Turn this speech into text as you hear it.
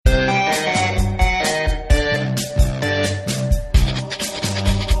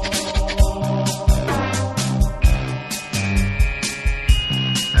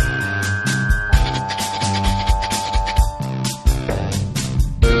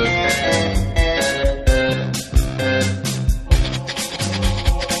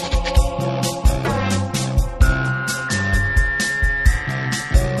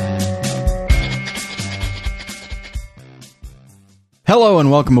Hello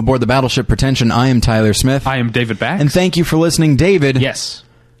and welcome aboard the Battleship Pretension. I am Tyler Smith. I am David Bax. And thank you for listening, David. Yes.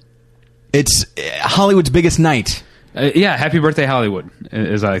 It's Hollywood's biggest night. Yeah, happy birthday, Hollywood,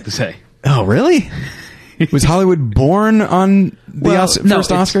 as I like to say. Oh, really? Was Hollywood born on the first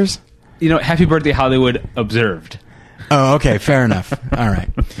Oscars? You know, happy birthday, Hollywood, observed. Oh, okay, fair enough. All right.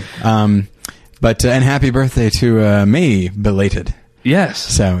 And happy birthday to me, belated. Yes.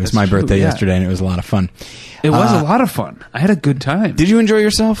 So it was my birthday yesterday, and it was a lot of fun. It was a lot of fun. I had a good time. Did you enjoy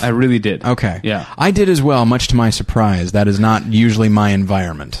yourself? I really did. Okay. Yeah. I did as well, much to my surprise. That is not usually my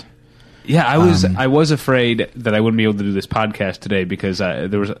environment. Yeah, I was afraid that I wouldn't be able to do this podcast today because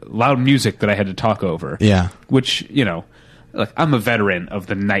there was loud music that I had to talk over. Yeah. Which, you know, look, I'm a veteran of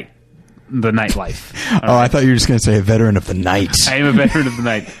the nightlife. Right? I thought you were just going to say a veteran of the night. I am a veteran of the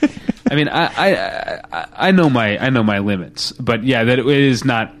night. I mean, I know my limits, but yeah, that it is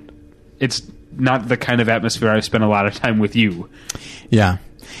not. It's not the kind of atmosphere I've spent a lot of time with you. Yeah.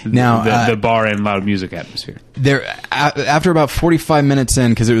 Now the bar and loud music atmosphere. There, after about 45 minutes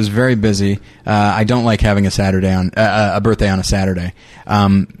in, because it was very busy. I don't like having a birthday on a Saturday,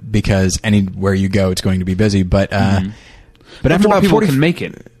 because anywhere you go, it's going to be busy. But after about people can make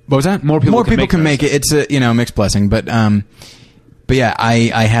it. What was that? More people can make it. It's a mixed blessing, but yeah,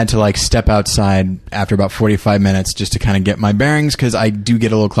 I had to step outside after about 45 minutes just to kind of get my bearings, because I do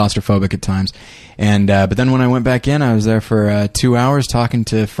get a little claustrophobic at times. And but then when I went back in, I was there for 2 hours talking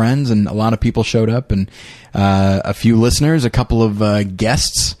to friends, and a lot of people showed up, and a few listeners, a couple of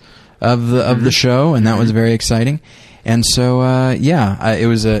guests of the show, and that was very exciting. And so it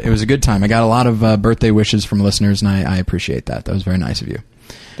was a good time. I got a lot of birthday wishes from listeners, and I appreciate that. That was very nice of you.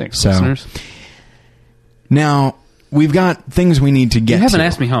 Thanks, listeners. Now, we've got things we need to get to. You haven't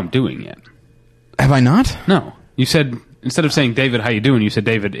asked me how I'm doing yet. Have I not? No. You said, instead of saying, David, how you doing, you said,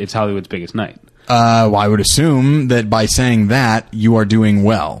 David, it's Hollywood's biggest night. Well, I would assume that by saying that, you are doing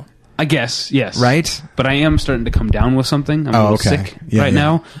well. I guess, yes. Right? But I am starting to come down with something. I'm a little sick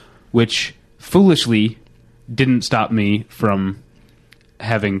now, which foolishly didn't stop me from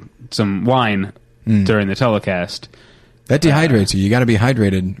having some wine during the telecast. That dehydrates you. You got to be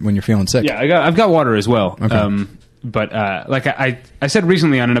hydrated when you're feeling sick. Yeah, I've got water as well. Okay. But like I said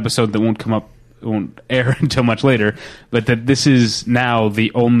recently on an episode that won't air until much later, but that this is now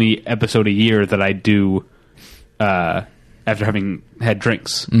the only episode a year that I do after having had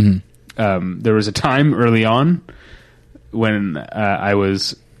drinks. Mm-hmm. There was a time early on when I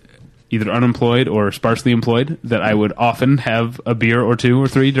was either unemployed or sparsely employed that I would often have a beer or two or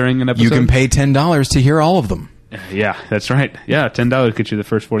three during an episode. You can pay $10 to hear all of them. Yeah, that's right. Yeah, $10 gets you the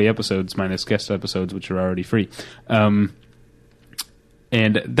first 40 episodes minus guest episodes, which are already free. And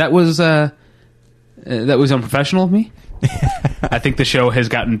that was unprofessional of me. I think the show has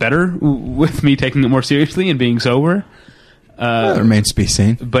gotten better with me taking it more seriously and being sober. That remains to be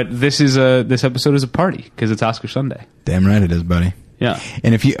seen. But this episode is a party because it's Oscar Sunday. Damn right it is, buddy. Yeah.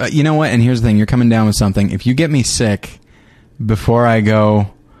 And if you know what? And here's the thing: you're coming down with something. If you get me sick before I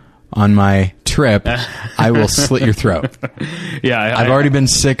go on my trip, I will slit your throat. Yeah, I've already been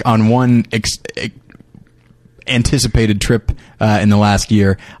sick on one anticipated trip in the last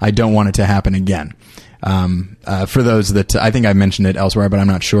year. I don't want it to happen again. For those that I think I mentioned it elsewhere, but I'm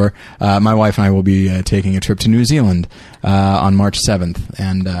not sure. My wife and I will be taking a trip to New Zealand on March 7th,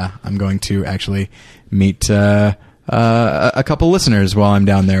 and I'm going to actually meet a couple listeners while I'm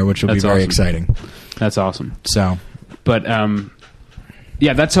down there, which will be very exciting. That's awesome. So, but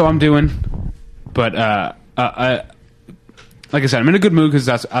yeah, that's how I'm doing. But like I said, I'm in a good mood because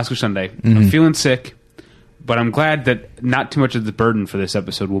it's Oscar Sunday. Mm-hmm. I'm feeling sick, but I'm glad that not too much of the burden for this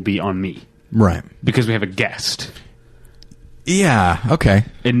episode will be on me. Right. Because we have a guest. Yeah, okay.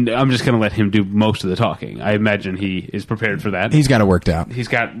 And I'm just going to let him do most of the talking. I imagine he is prepared for that. He's got it worked out. He's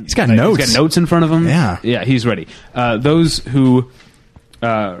got notes. He's got notes in front of him. Yeah. Yeah, he's ready. Those who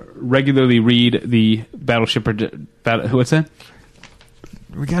regularly read the Battleship... what's that?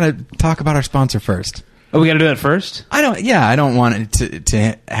 We got to talk about our sponsor first. Oh, we got to do that first? I don't want it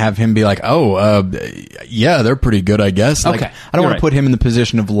to have him be like, yeah, they're pretty good, I guess. Okay. I don't want to put him in the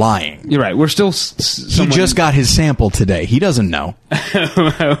position of lying. You're right. We're still He just got his sample today. He doesn't know.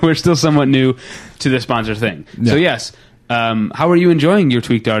 We're still somewhat new to the sponsor thing. Yeah. So, yes. How are you enjoying your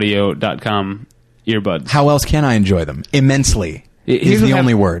tweakedaudio.com earbuds? How else can I enjoy them? Immensely is the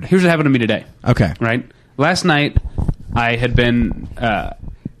only word. Here's what happened to me today. Okay. Right? Last night, I had been... out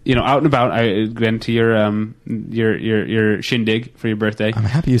and about. I went to your shindig for your birthday. I'm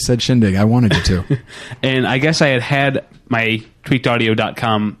happy you said shindig. I wanted you to. And I guess I had my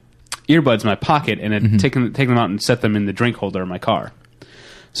tweakedaudio.com earbuds in my pocket and had taken them out and set them in the drink holder of my car.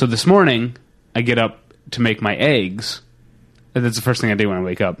 So this morning, I get up to make my eggs, That's the first thing I do when I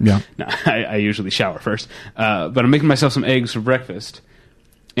wake up. Yeah. No, I usually shower first. But I'm making myself some eggs for breakfast,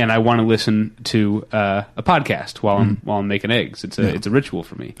 and I want to listen to a podcast while I'm making eggs. It's a ritual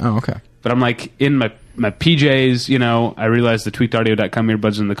for me. Oh, okay. But I'm like in my PJs, you know. I realize the tweakedaudio.com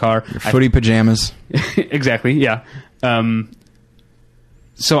earbuds in the car. Your footy pajamas. Exactly. Yeah.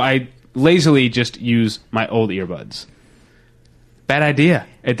 So I lazily just use my old earbuds. Bad idea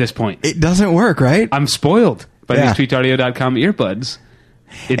at this point. It doesn't work, right? I'm spoiled by these tweakedaudio.com earbuds.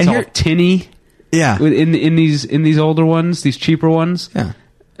 It's all tinny. Yeah. In these older ones, these cheaper ones. Yeah.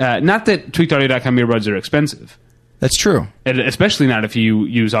 Not that tweakedaudio.com earbuds are expensive. That's true. And especially not if you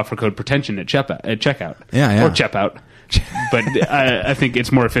use offer code pretension at checkout. Yeah. Or checkout. But I think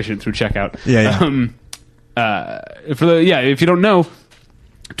it's more efficient through checkout. Yeah. If you don't know,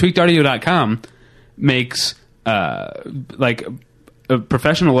 tweakedaudio.com makes like a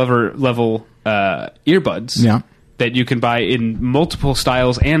professional level earbuds that you can buy in multiple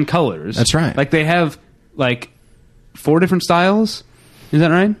styles and colors. That's right. Like they have like 4 different styles. Is that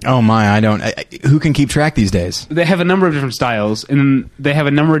right? Oh my, I don't. Who can keep track these days? They have a number of different styles, and they have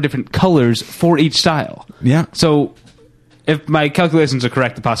a number of different colors for each style. Yeah. So, if my calculations are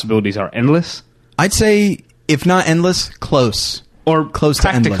correct, the possibilities are endless. I'd say, if not endless, close. Or close to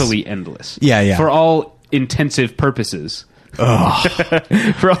practically endless. Yeah. For all intensive purposes.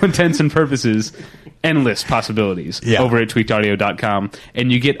 For all intents and purposes, endless possibilities over at tweakedaudio.com.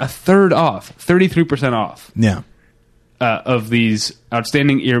 And you get a third off, 33% off. Yeah. Of these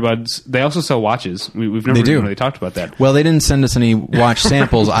outstanding earbuds. They also sell watches. We've never really talked about that. Well, they didn't send us any watch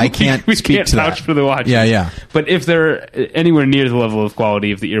samples. I can't we speak can't to vouch that. for the watches. Yeah. But if they're anywhere near the level of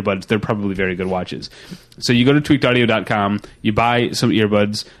quality of the earbuds, they're probably very good watches. So you go to tweakedaudio.com, you buy some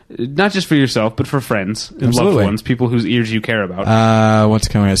earbuds, not just for yourself, but for friends and loved ones, people whose ears you care about. What's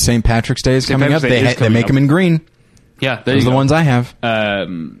coming up? St. Patrick's Day is coming up. They make them in green. Yeah, those are the ones I have.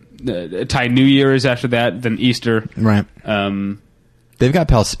 Thai New Year is after that, then Easter. Right. They've got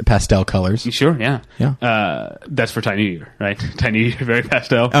pastel colors. Sure, yeah. Yeah. That's for Thai New Year, right? Thai New Year, very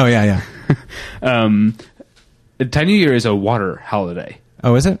pastel. Oh, yeah. Thai New Year is a water holiday.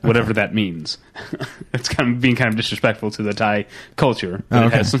 Oh, is it? Whatever that means. It's kind of being kind of disrespectful to the Thai culture. But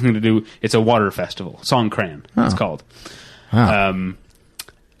it has something to do... It's a water festival. Songkran, it's called. Wow.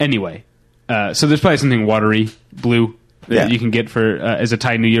 Anyway, so there's probably something watery, blue... that you can get for as a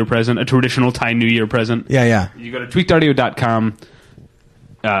Thai New Year present, a traditional Thai New Year present. Yeah. You go to tweakedaudio.com,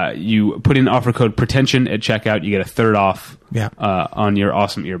 you put in offer code pretension at checkout, you get a third off on your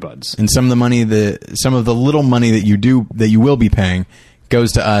awesome earbuds. And some of the little money that you will be paying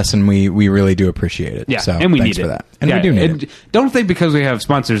goes to us, and we really do appreciate it. Yeah, so and we thanks need for it. that. And we do need it. Don't think because we have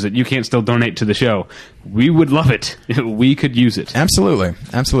sponsors that you can't still donate to the show. We would love it. We could use it. Absolutely.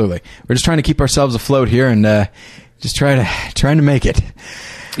 We're just trying to keep ourselves afloat here and just trying to make it.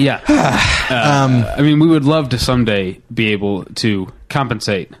 Yeah. I mean, we would love to someday be able to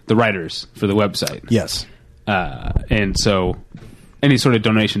compensate the writers for the website. Yes. And so any sort of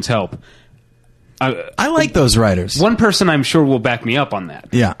donations help. I like those writers. One person I'm sure will back me up on that.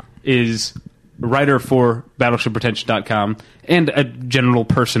 Yeah. Is a writer for BattleshipPretension.com and a general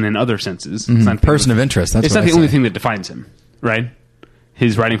person in other senses. Mm-hmm. It's not person of interest. That's it's what not the I only say. thing that defines him, right?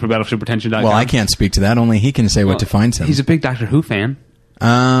 His writing for BattleshipPretension.com. Well, I can't speak to that. Only he can say what defines him. He's a big Doctor Who fan.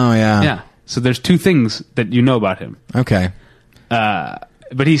 Oh, yeah. Yeah. So there's 2 things that you know about him. Okay. But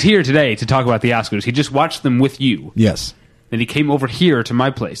he's here today to talk about the Oscars. He just watched them with you. Yes. And he came over here to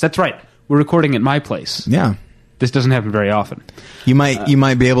my place. That's right. We're recording at my place. Yeah. This doesn't happen very often. You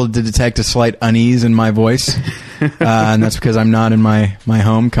might be able to detect a slight unease in my voice, and that's because I'm not in my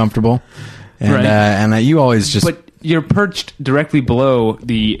home comfortable. And, right. And you always just... But you're perched directly below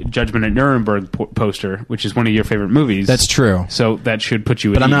the Judgment at Nuremberg poster, which is one of your favorite movies. That's true. So that should put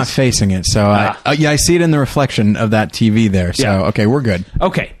you at ease. But I'm not facing it, so I see it in the reflection of that TV there. So, okay, we're good.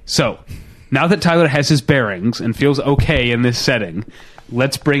 Okay, so now that Tyler has his bearings and feels okay in this setting,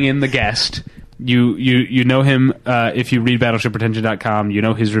 let's bring in the guest. You know him if you read BattleshipPretension.com. You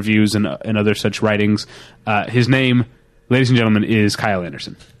know his reviews and other such writings. His name, ladies and gentlemen, is Kyle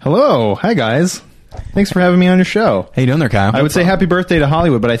Anderson. Hello. Hi, guys. Thanks for having me on your show. How you doing there, Kyle? I would say happy birthday to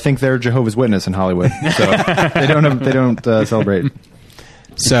Hollywood, but I think they're Jehovah's Witness in Hollywood, so they don't celebrate.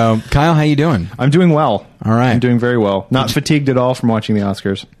 So, Kyle, how you doing? I'm doing well. All right. I'm doing very well. Not fatigued at all from watching the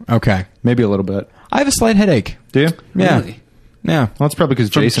Oscars. Okay. Maybe a little bit. I have a slight headache. Do you? Yeah. Really? Yeah. Well, that's probably because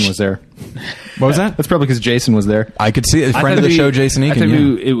Jason was there. What was that? That's probably because Jason was there. I could see it. Friend of the show, Jason Eakin. I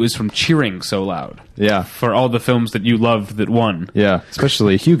thought it was from cheering so loud. Yeah. For all the films that you loved that won. Yeah.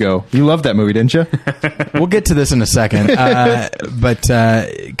 Especially Hugo. You loved that movie, didn't you? We'll get to this in a second. But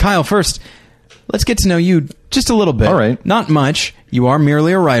Kyle, first, let's get to know you just a little bit. All right. Not much. You are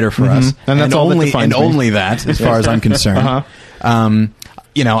merely a writer for us, And that's all that only defines me. only that, as far as I'm concerned.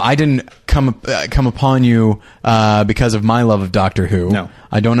 I didn't come upon you because of my love of Doctor Who. No.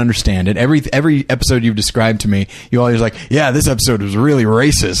 I don't understand it. Every episode you've described to me, you always like, yeah, this episode was really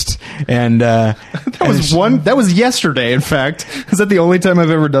racist, and That was yesterday. In fact, is that the only time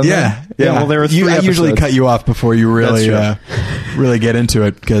I've ever done that? Yeah. Well, there are 3 I usually episodes. cut you off before you really That's really get into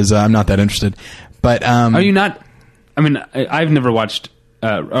it because I'm not that interested. But Are you not? I mean, I've never watched.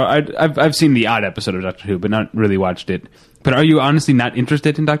 I've seen the odd episode of Doctor Who, but not really watched it. But are you honestly not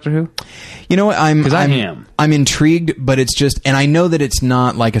interested in Doctor Who? You know what? I am. I'm intrigued, but it's just, and I know that it's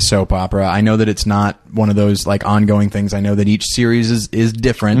not like a soap opera. I know that it's not one of those like ongoing things. I know that each series is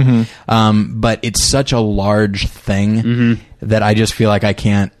different, but it's such a large thing that I just feel like I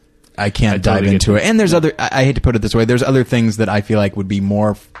can't dive totally into it. And there's other. I hate to put it this way. There's other things that I feel like would be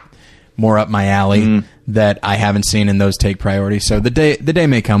more up my alley that I haven't seen, and those take priority. So the day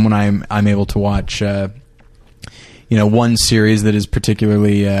may come when I'm able to watch. One series that is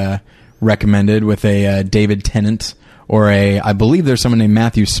particularly recommended with a David Tennant or I believe there's someone named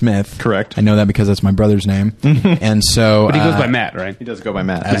Matthew Smith. Correct. I know that because that's my brother's name. And so... But he goes by Matt, right? He does go by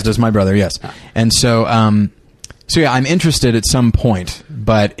Matt. As does my brother, yes. And so... So yeah, I'm interested at some point,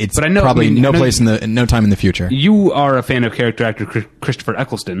 but it's probably no time in the future. You are a fan of character actor Christopher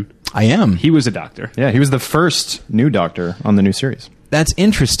Eccleston. I am. He was a doctor. Yeah, he was the first new Doctor on the new series. That's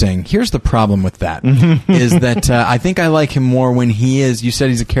interesting. Here's the problem with that, is that I think I like him more when he is, you said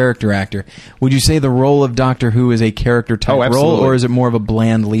he's a character actor. Would you say the role of Doctor Who is a character type role, or is it more of a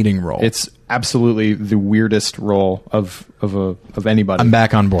bland leading role? It's absolutely the weirdest role of anybody. I'm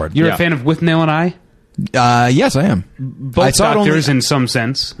back on board. You're a fan of With Nail and I? Yes, I am. Both doctors in some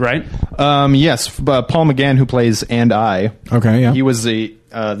sense, right? Yes, Paul McGann, who plays And I. Okay, yeah. He was the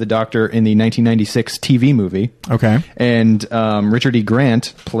Doctor in the 1996 TV movie. Okay. And Richard E.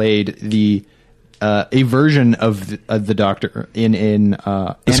 Grant played a version of the Doctor in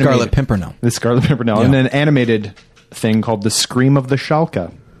the Scarlet Pimpernel. The Scarlet Pimpernel. Yeah. And an animated thing called The Scream of the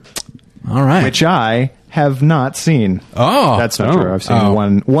Schalke. All right. Which I have not seen. Oh. That's not true. I've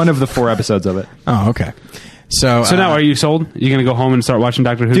seen one of the 4 episodes of it. Oh, okay. So now, are you sold? Are you going to go home and start watching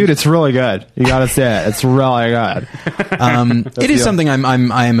Doctor Who? Dude, it's really good. You got to say it. It's really good. It is something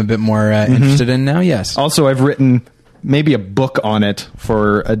I am a bit more interested in now. Yes. Also, I've written maybe a book on it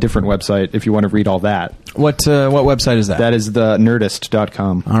for a different website if you want to read all that. What website is that? That is the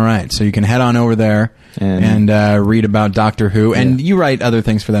nerdist.com. All right. So you can head on over there and read about Doctor Who. And you write other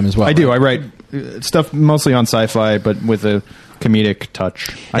things for them as well. I do. I write stuff mostly on sci-fi, but with a comedic touch.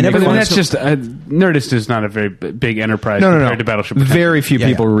 That's just Nerdist is not a very big enterprise compared to Battleship. Very few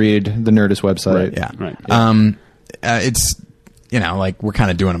people read the Nerdist website. Right. Yeah. Right. Yeah. It's like we're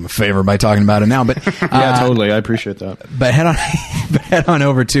kind of doing them a favor by talking about it now, but yeah, totally. I appreciate that. But head on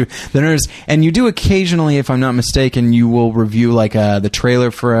over to the Nerdist, and you do occasionally, if I'm not mistaken, you will review like the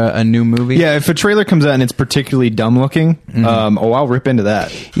trailer for a new movie. Yeah, if a trailer comes out and it's particularly dumb looking, I'll rip into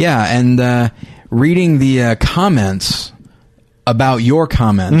that. Yeah, and reading the comments about your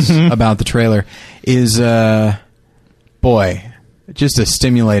comments about the trailer is, just a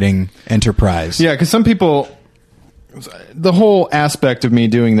stimulating enterprise. Yeah, because some people, the whole aspect of me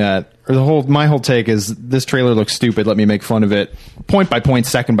doing that, or my whole take is this trailer looks stupid. Let me make fun of it, point by point,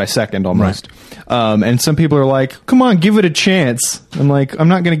 second by second, almost. Right. And some people are like, "Come on, give it a chance." I'm like, I'm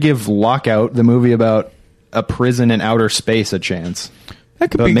not going to give Lockout, the movie about a prison in outer space, a chance.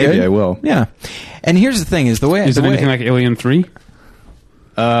 That could be maybe good. I will. Yeah. And here's the thing: is it anything like Alien 3?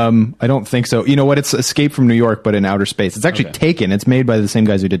 I don't think so. You know what? It's Escape from New York, but in outer space. It's actually Taken. It's made by the same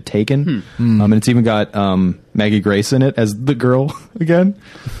guys who did Taken. And it's even got Maggie Grace in it as the girl again.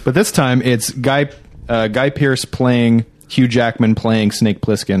 But this time it's Guy Pearce playing Hugh Jackman playing Snake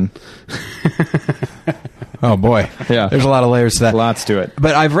Plissken. Oh boy, yeah. There's a lot of layers to that. Lots to it.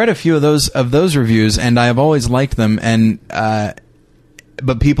 But I've read a few of those reviews, and I have always liked them. And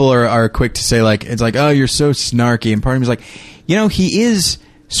but people are quick to say like, it's like, oh, you're so snarky. And part of me is like, he is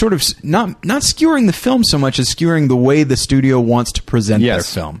sort of not skewering the film so much as skewering the way the studio wants to present their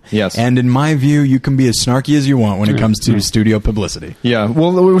film. Yes. And in my view, you can be as snarky as you want when it comes to studio publicity. Yeah.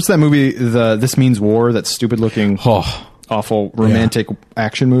 Well, what's that movie? This Means War. That stupid looking. Awful romantic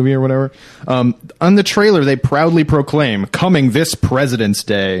action movie or whatever. On the trailer, they proudly proclaim coming this President's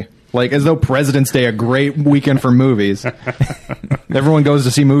Day. Like as though President's Day a great weekend for movies. Everyone goes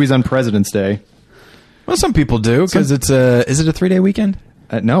to see movies on President's Day. Well, some people do because is it a 3-day weekend?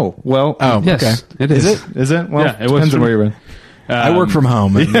 No. Well, yes, okay. It is. Is it? Is it? Well, yeah, it depends on where you're in. I work from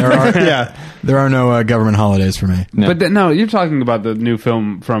home. And there are no government holidays for me. No. But no, you're talking about the new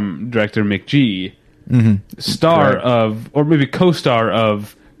film from director McG, star of, or maybe co-star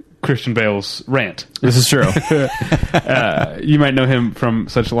of Christian Bale's Rant. This is true. You might know him from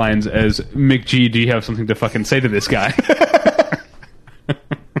such lines as, McG, do you have something to fucking say to this guy?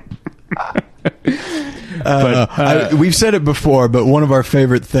 We've said it before, but one of our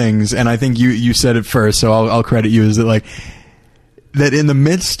favorite things, and I think you said it first, so I'll credit you, is that like that in the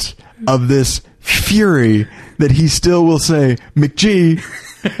midst of this fury that he still will say McG.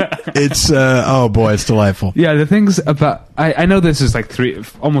 It's oh boy, it's delightful. Yeah, the things about I know this is like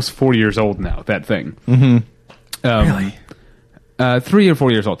almost 4 years old now. That thing, Really? 3 or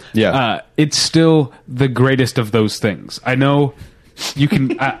 4 years old. Yeah, it's still the greatest of those things. I know you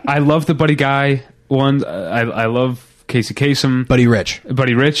can. I love the Buddy Guy ones. I love Casey Kasem. Buddy Rich.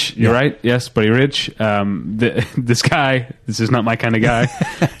 Buddy Rich, you're right. Yes, Buddy Rich. This guy, this is not my kind of guy.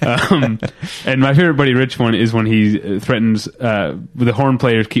 And my favorite Buddy Rich one is when he threatens, the horn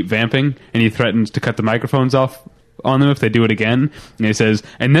players keep vamping, and he threatens to cut the microphones off on them if they do it again. And he says,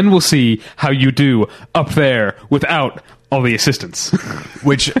 and then we'll see how you do up there without all the assistants.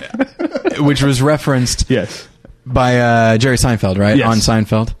 which was referenced Yes. by Jerry Seinfeld, right? Yes. On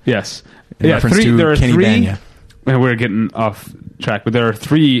Seinfeld. Yes. In reference to there are Kenny Bania. And we're getting off track, but there are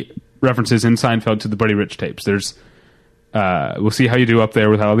 3 references in Seinfeld to the Buddy Rich tapes. There's we'll see how you do up there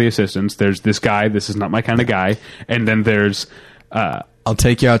with all the assistants. There's this guy, this is not my kind of guy. And then there's I'll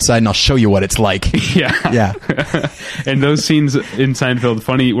take you outside and I'll show you what it's like. yeah. And those scenes in Seinfeld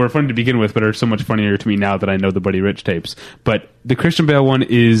were funny to begin with, but are so much funnier to me now that I know the Buddy Rich tapes. But the Christian Bale one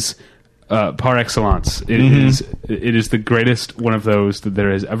is par excellence. It is the greatest one of those that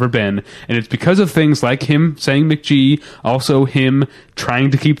there has ever been, and it's because of things like him saying McG, also him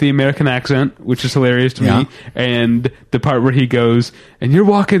trying to keep the American accent, which is hilarious to me, and the part where he goes, and you're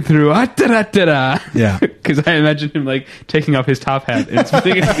walking through, da-da-da-da. Yeah. Because I imagine him like taking off his top hat and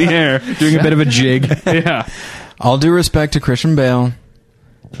spitting it in the air, doing a bit of a jig. Yeah. All due respect to Christian Bale,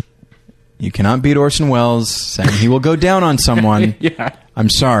 you cannot beat Orson Welles saying he will go down on someone. Yeah. I'm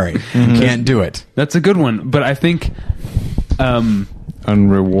sorry. You can't do it. That's a good one, but I think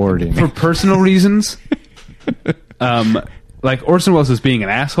Unrewarding. for personal reasons, like Orson Welles is being an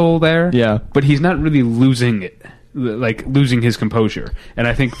asshole there, Yeah. but he's not really losing it, like losing his composure. And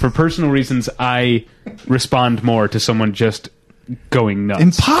I think for personal reasons, I respond more to someone just going nuts.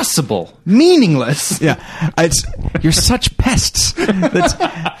 Impossible. Meaningless. Yeah, you're such pests.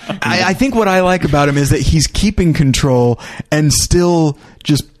 I think what I like about him is that he's keeping control and still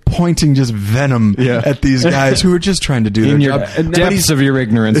just pointing just venom at these guys who are just trying to do their In your job. depths of your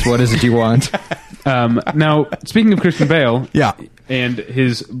ignorance, what is it you want? Now, speaking of Christian Bale, Yeah. and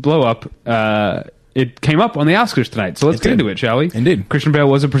his blow up, it came up on the Oscars tonight. So let's get into it, shall we? Indeed. Christian Bale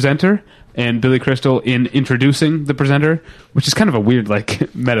was a presenter, and Billy Crystal in introducing the presenter, which is kind of a weird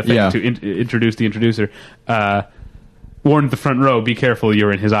like meta thing to introduce the introducer. Warned the front row, be careful,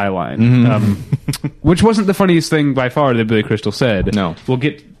 you're in his eye line. Which wasn't the funniest thing by far that Billy Crystal said. No. We'll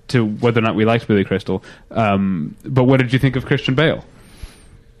get to whether or not we liked Billy Crystal. But what did you think of Christian Bale?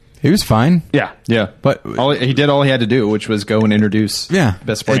 He was fine. Yeah. Yeah, But he did all he had to do, which was go and introduce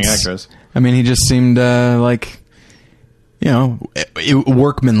Best Supporting Actress. I mean, he just seemed like,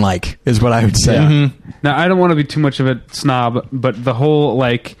 workmanlike is what I would say. Yeah. Now, I don't want to be too much of a snob, but the whole,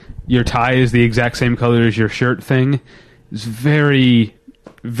 like, your tie is the exact same color as your shirt thing is very,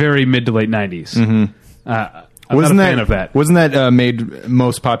 very mid to late 90s. I'm not a fan of that. Wasn't that made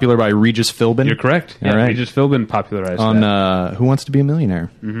most popular by Regis Philbin? You're correct. All Yeah, right. Regis Philbin popularized on that. Who Wants to Be a Millionaire?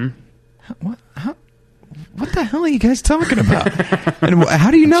 What the hell are you guys talking about? And how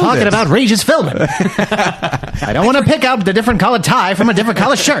do you know Talking this? about Regis Philbin. I don't want to pick out the different colored tie from a different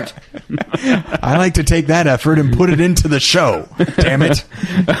colored shirt. I like to take that effort and put it into the show. Damn it.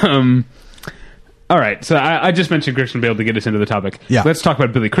 All right, so I just mentioned Christian Bale to get us into the topic. Yeah. Let's talk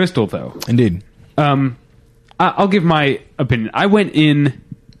about Billy Crystal, though. Indeed. I'll give my opinion. I went in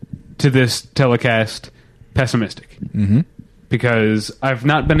to this telecast pessimistic because I've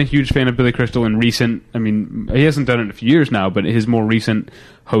not been a huge fan of Billy Crystal in recent. I mean, he hasn't done it in a few years now, but his more recent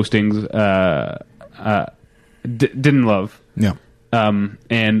hostings didn't love. Yeah.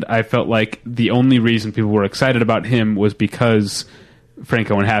 And I felt like the only reason people were excited about him was because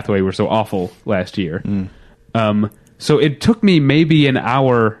Franco and Hathaway were so awful last year. So it took me maybe an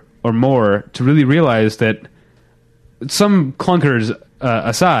hour or more to really realize that, some clunkers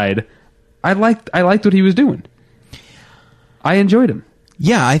aside, I liked what he was doing. I enjoyed him.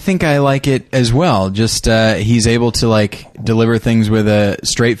 Yeah, I think I like it as well. Just he's able to like deliver things with a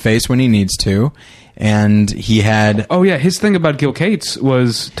straight face when he needs to, and he had. Oh yeah, his thing about Gil Cates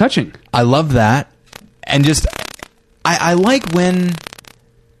was touching. I love that, and just I like when,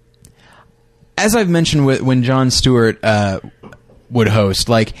 as I've mentioned, when Jon Stewart would host,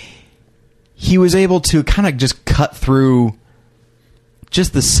 like he was able to kind of just cut through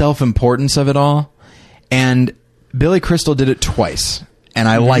just the self-importance of it all, and Billy Crystal did it twice. And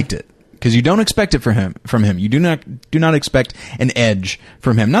I liked it because you don't expect it from him. You do not expect an edge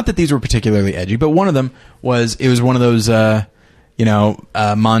from him. Not that these were particularly edgy, but one of them was one of those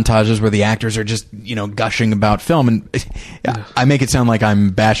montages where the actors are just gushing about film, and I make it sound like I'm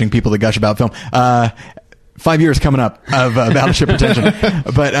bashing people that gush about film. 5 years coming up of Battleship Pretension,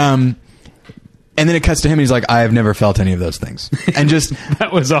 but and then it cuts to him, and he's like, "I have never felt any of those things," and just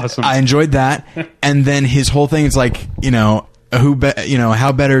that was awesome. I enjoyed that, and then his whole thing is like,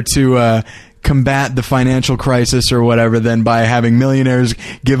 how better to combat the financial crisis or whatever than by having millionaires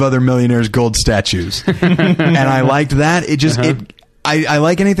give other millionaires gold statues. And I liked that. It just I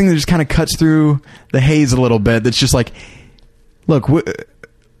like anything that just kind of cuts through the haze a little bit. That's just like, look,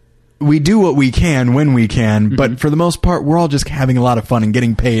 we do what we can when we can, but for the most part, we're all just having a lot of fun and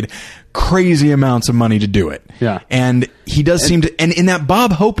getting paid crazy amounts of money to do it. Yeah. And he does seem to, and in that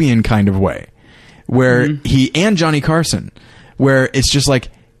Bob Hopian kind of way, where he and Johnny Carson, where it's just like,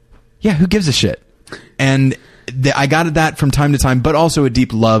 yeah, who gives a shit? And I got that from time to time, but also a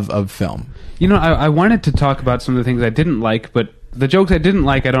deep love of film. I wanted to talk about some of the things I didn't like, but the jokes I didn't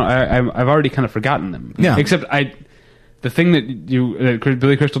like, I've already kind of forgotten them. Yeah. Except the thing that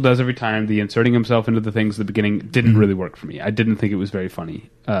Billy Crystal does every time, the inserting himself into the things at the beginning, didn't really work for me. I didn't think it was very funny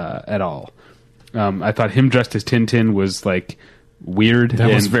at all. I thought him dressed as Tintin was like weird.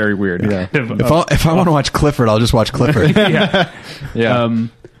 That was very weird. Yeah. If I want to watch Clifford, I'll just watch Clifford. Yeah.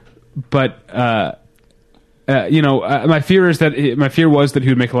 But my fear was that he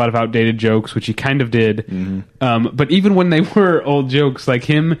would make a lot of outdated jokes, which he kind of did. But even when they were old jokes, like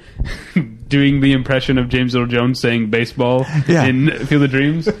him doing the impression of James Earl Jones saying baseball in Field of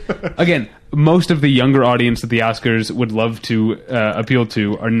Dreams, again, most of the younger audience that the Oscars would love to appeal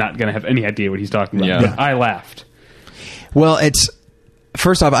to are not going to have any idea what he's talking about. Yeah. But I laughed. Well,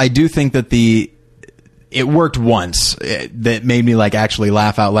 first off, I do think that it worked once that made me like actually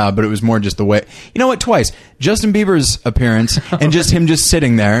laugh out loud, but it was more just the way, twice Justin Bieber's appearance and just him just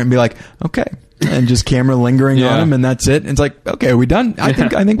sitting there and be like, okay, and just camera lingering on him, and that's it. And it's like, okay, are we done? I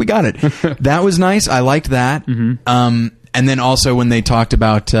think we got it. That was nice. I liked that. And then also when they talked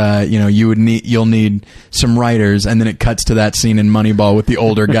about, you'll need some writers, and then it cuts to that scene in Moneyball with the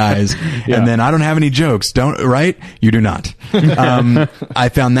older guys, and then I don't have any jokes. Right? You do not. I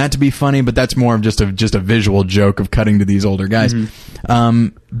found that to be funny, but that's more of just a visual joke of cutting to these older guys.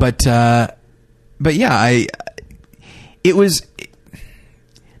 But yeah, it was.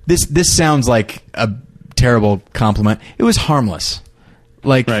 This sounds like a terrible compliment. It was harmless.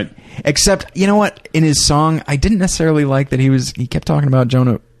 Like, right. Except, you know what? In his song, I didn't necessarily like that he kept talking about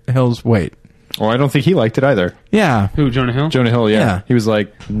Jonah Hill's weight. Well, I don't think he liked it either. Yeah. Who, Jonah Hill? Jonah Hill, Yeah. He was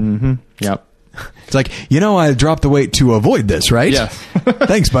like, yep. It's like, I dropped the weight to avoid this, right? Yeah.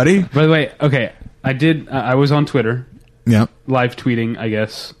 Thanks, buddy. By the way, okay, I was on Twitter. Yeah. Live tweeting, I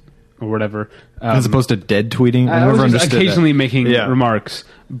guess, or whatever. As opposed to dead tweeting? I never was just understood occasionally that. making remarks.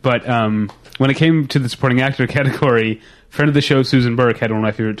 But when it came to the supporting actor category, friend of the show, Susan Burke, had one of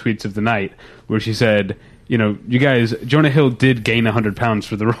my favorite tweets of the night, where she said, you guys, Jonah Hill did gain 100 pounds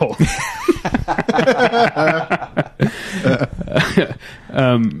for the role.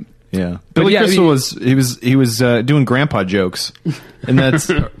 Yeah, Billy Crystal was doing grandpa jokes, and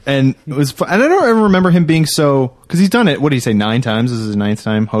and it was fun. And I don't ever remember him being so, because he's done it. What did he say, 9 times? This is his 9th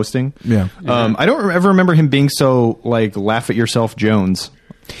time hosting. Yeah. I don't ever remember him being so like laugh at yourself Jones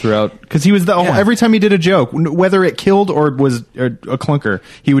throughout, because he was every time he did a joke, whether it killed or was a clunker,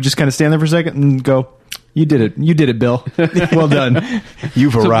 he would just kind of stand there for a second and go, You did it, Bill. Well done.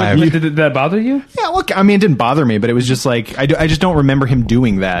 You've arrived. Did that bother you? Yeah, look, I mean, it didn't bother me, but it was just like, I just don't remember him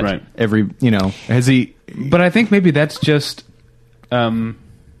doing that. Right. Every, has he... But I think maybe that's just, comedy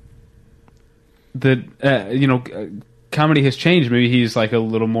has changed. Maybe he's like a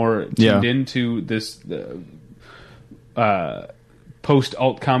little more tuned into this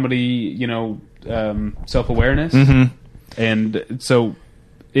post-alt comedy, self-awareness. Mm-hmm. And so...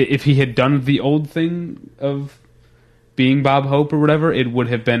 if he had done the old thing of being Bob Hope or whatever, it would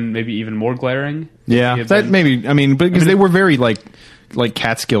have been maybe even more glaring. Yeah, that maybe. I mean, because they were very like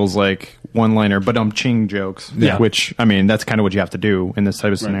Catskills, like one-liner, but ching jokes. Yeah. Which, I mean, that's kind of what you have to do in this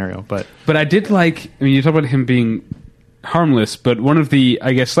type of scenario. But I did like. I mean, you talk about him being harmless, but one of the,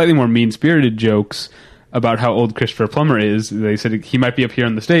 I guess, slightly more mean-spirited jokes about how old Christopher Plummer is, they said he might be up here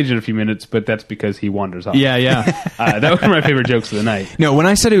on the stage in a few minutes, but that's because he wanders off. Yeah. That was one of my favorite jokes of the night. No, when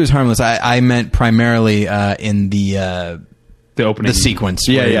I said it was harmless, I meant primarily in the opening. The sequence.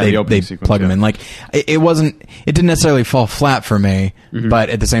 Yeah, where yeah, they the opening sequence, plug them in. Like, it didn't necessarily fall flat for me, but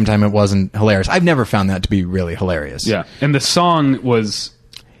at the same time, it wasn't hilarious. I've never found that to be really hilarious. Yeah, and the song was...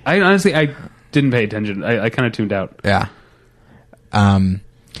 I didn't pay attention. I kind of tuned out. Yeah.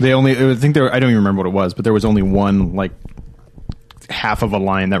 They only, I think I don't even remember what it was, but there was only one, like, half of a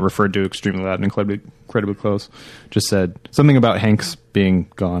line that referred to extremely loud and incredibly close. Just said something about Hanks being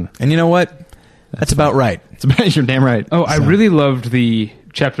gone. And you know what? That's about right. You're damn right. Oh, I really loved the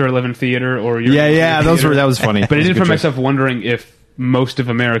Chapter 11 theater or... Yeah, that was funny. But I did find myself wondering if most of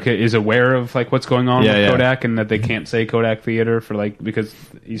America is aware of like what's going on with Kodak, and that they can't say Kodak Theater for like because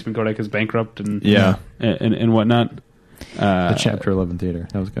Eastman Kodak is bankrupt and and whatnot. The Chapter 11 theater,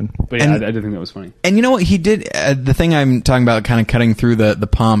 that was good. But yeah, I did think that was funny. And you know what he did? The thing I'm talking about, kind of cutting through the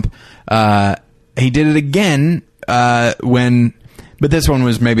pomp. He did it again when, but this one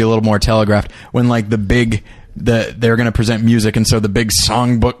was maybe a little more telegraphed. When like they're going to present music, and so the big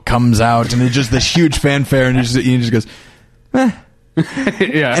songbook comes out, and it's just this huge fanfare, and he just goes, eh.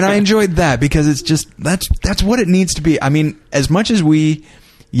 Yeah. And I enjoyed that because it's just that's what it needs to be. I mean, as much as we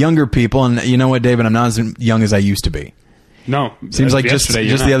younger people, and you know what, David, I'm not as young as I used to be. No, seems like just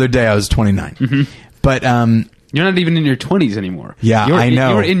the other day I was 29. Mm-hmm. But you're not even in your 20s anymore. Yeah, I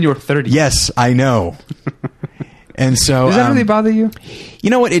know. You're in your 30s. Yes, I know. And so does that really bother you? You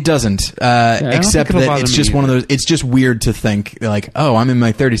know what? It doesn't. Except that it's just one of those. It's just weird to think like, oh, I'm in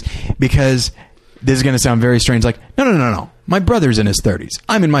my 30s, because this is going to sound very strange. Like, no. My brother's in his 30s.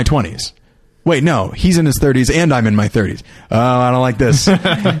 I'm in my 20s. Wait, no, he's in his 30s and I'm in my 30s. Oh, I don't like this.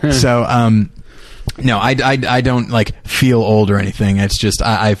 So, no, I don't like feel old or anything. It's just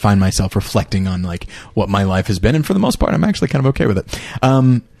I find myself reflecting on like what my life has been, and for the most part, I'm actually kind of okay with it.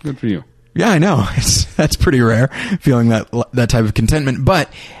 Good for you. Yeah, I know. That's pretty rare, feeling that type of contentment.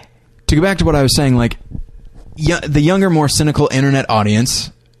 But to go back to what I was saying, like the younger, more cynical internet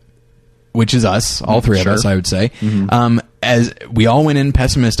audience, which is us, all three of us, I would say. Mm-hmm. As we all went in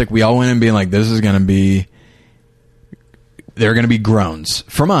pessimistic, we all went in being like, there are going to be groans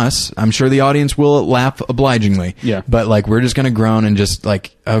from us. I'm sure the audience will laugh obligingly. Yeah. But like, we're just going to groan and just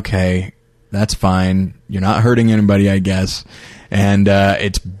like, okay, that's fine. You're not hurting anybody, I guess. And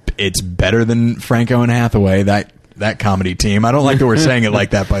it's better than Franco and Hathaway, that comedy team. I don't like that we're saying it like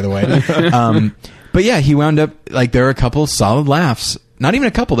that, by the way. But yeah, he wound up like, there are a couple solid laughs. Not even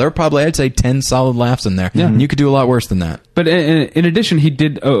a couple. There were probably, I'd say, 10 solid laughs in there. Yeah. And you could do a lot worse than that. But in addition, he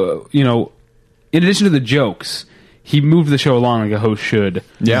did, in addition to the jokes, he moved the show along like a host should.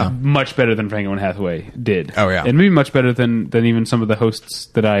 Yeah. Much better than Franco and Hathaway did. Oh, yeah. And maybe much better than even some of the hosts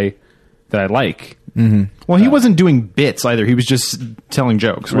that I like. Mm-hmm. Well, he wasn't doing bits either. He was just telling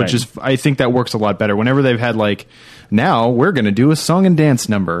jokes, which is, I think that works a lot better. Whenever they've had like, now we're going to do a song and dance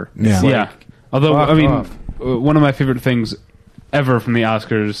number. Yeah. Yeah. Although, I mean, one of my favorite things ever from the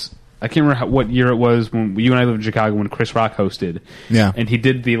Oscars, I can't remember what year it was when you and I lived in Chicago when Chris Rock hosted. Yeah. And he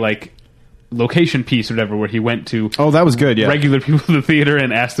did the like location piece or whatever where he went to that was good, yeah. regular people in the theater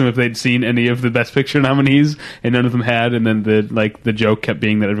and asked them if they'd seen any of the Best Picture nominees, and none of them had, and then the joke kept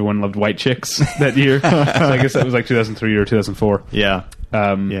being that everyone loved white chicks that year. So I guess that was like 2003 or 2004. Yeah.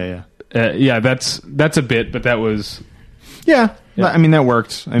 That's a bit, but that was... Yeah. I mean, that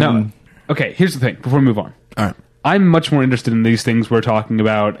worked. Okay, here's the thing, before we move on. All right. I'm much more interested in these things we're talking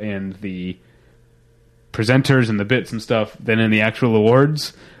about and the presenters and the bits and stuff than in the actual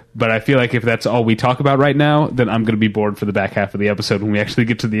awards. But I feel like if that's all we talk about right now, then I'm going to be bored for the back half of the episode when we actually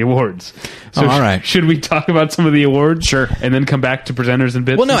get to the awards. So all right. Should we talk about some of the awards? Sure. And then come back to presenters and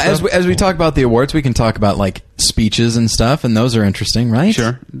bits? Well, no, and as we talk about the awards, we can talk about like speeches and stuff, and those are interesting, right?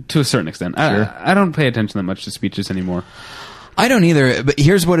 Sure. To a certain extent. Sure. I don't pay attention that much to speeches anymore. I don't either, but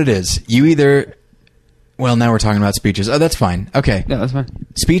here's what it is. You either... Well, now we're talking about speeches. Oh, that's fine. Okay. Yeah, that's fine.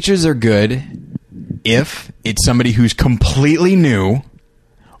 Speeches are good if it's somebody who's completely new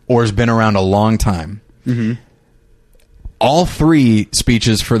or has been around a long time. Mm-hmm. All three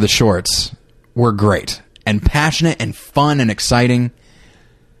speeches for the shorts were great and passionate and fun and exciting.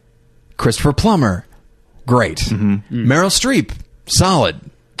 Christopher Plummer, great. Mm-hmm. Meryl Streep, solid.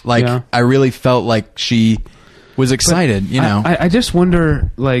 Like, yeah. I really felt like she was excited, but I just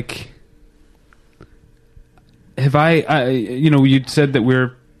wonder, like... Have you'd said that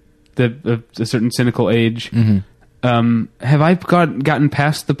we're a certain cynical age. Mm-hmm. Have I gotten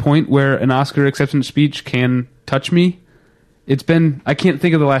past the point where an Oscar acceptance speech can touch me? I can't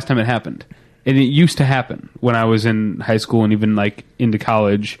think of the last time it happened. and it used to happen when I was in high school and even like into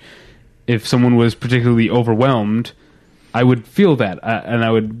college. If someone was particularly overwhelmed, I would feel that, and I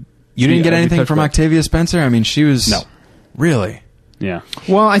would. You didn't get anything from Octavia Spencer? I mean, she was... No. Really? Yeah.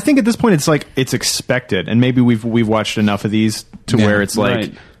 Well, I think at this point it's expected, and maybe we've watched enough of these to where it's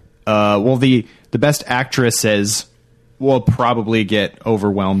like, well, the best actresses will probably get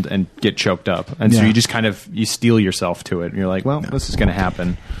overwhelmed and get choked up, and so you just kind of you steel yourself to it, and you're like, well, this is going to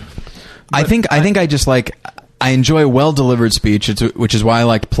happen. I think I just like... I enjoy a well-delivered speech, which is why I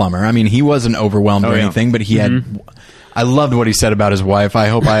liked Plummer. I mean, he wasn't overwhelmed or anything, but he had... I loved what he said about his wife. I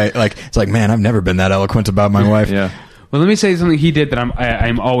hope it's like, man, I've never been that eloquent about my wife. Yeah. Well, let me say something he did that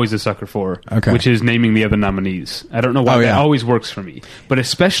I'm always a sucker for, which is naming the other nominees. I don't know why that always works for me, but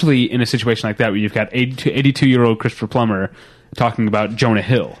especially in a situation like that where you've got 82-year-old Christopher Plummer talking about Jonah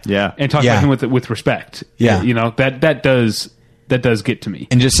Hill, and talking about him with respect. You know, that does get to me.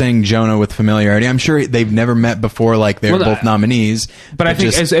 And just saying Jonah with familiarity. I'm sure they've never met before, like they're both nominees. But I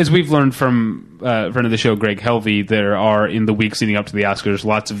think, as we've learned from friend of the show, Greg Helvey, there are, in the weeks leading up to the Oscars,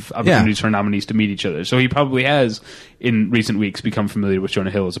 lots of opportunities for nominees to meet each other. So he probably has, in recent weeks, become familiar with Jonah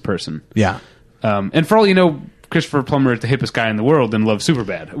Hill as a person. Yeah. And for all you know, Christopher Plummer is the hippest guy in the world and loves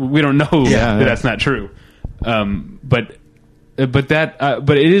Superbad. We don't know that's not true. But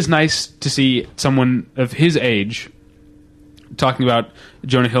it is nice to see someone of his age talking about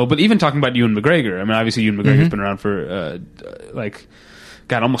Jonah Hill, but even talking about Ewan McGregor. I mean, obviously Ewan McGregor's been around for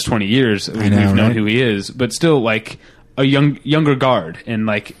almost 20 years. We've known who he is, but still like a younger guard, and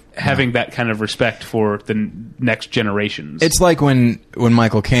like having that kind of respect for the next generations. It's like when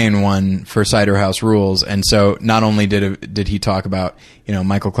Michael Caine won for Cider House Rules, and so not only did he talk about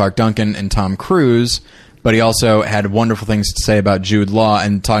Michael Clark Duncan and Tom Cruise, but he also had wonderful things to say about Jude Law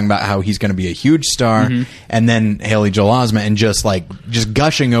and talking about how he's going to be a huge star. And then Haley Joel Osment, and just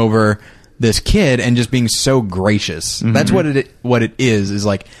gushing over this kid and just being so gracious. That's what it is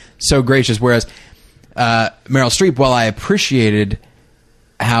like so gracious. Whereas Meryl Streep, while I appreciated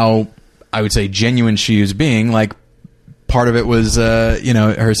how I would say genuine she was being, like part of it was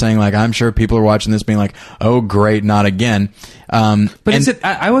her saying like, I'm sure people are watching this being like, oh great, not again.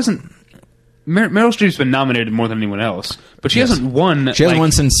 I wasn't. Meryl Streep's been nominated more than anyone else, but she hasn't won. She hasn't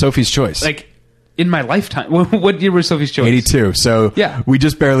won since Sophie's Choice. Like, in my lifetime. What year was Sophie's Choice? 82. So we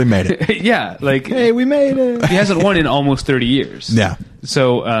just barely made it. Hey, we made it. She hasn't won in almost 30 years. Yeah.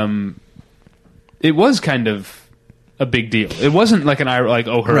 So it was kind of a big deal. It wasn't like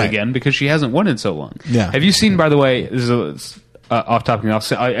her again, because she hasn't won in so long. Yeah. Have you seen, by the way, this is off topic,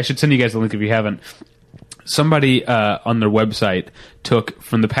 I should send you guys the link if you haven't. Somebody on their website took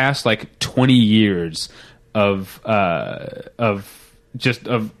from the past 20 years of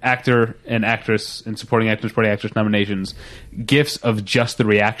actor and actress and supporting actress nominations, gifs of just the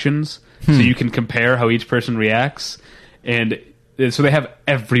reactions, so you can compare how each person reacts. And so they have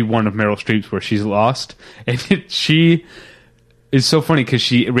every one of Meryl Streep's where she's lost, and she is so funny because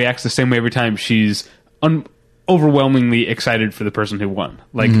she reacts the same way every time. She's overwhelmingly excited for the person who won,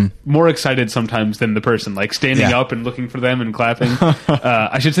 more excited sometimes than the person, standing up and looking for them and clapping.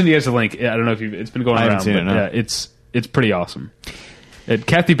 I should send you guys a link. I don't know if it's been going around, but it's pretty awesome.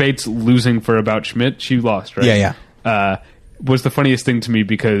 Kathy Bates losing for About Schmidt, she lost, right? Was the funniest thing to me,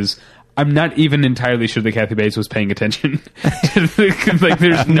 because I'm not even entirely sure that Kathy Bates was paying attention.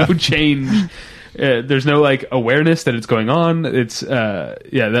 There's no change. There's no awareness that it's going on. It's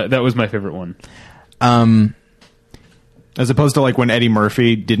that was my favorite one. As opposed to when Eddie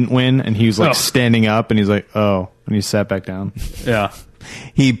Murphy didn't win and he was standing up and he's like, oh, and he sat back down. Yeah.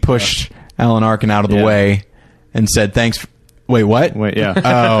 He pushed Alan Arkin out of the way and said, thanks. Wait, what? Wait, yeah.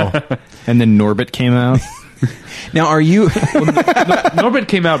 Oh. And then Norbit came out. Now, are you... Norbit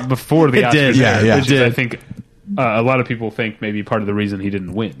came out before the Oscars. Yeah. Which is, I think, a lot of people think maybe part of the reason he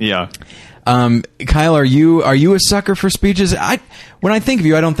didn't win. Yeah. Kyle, are you a sucker for speeches? When I think of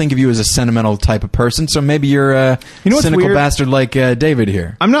you, I don't think of you as a sentimental type of person. So maybe you're a cynical bastard like David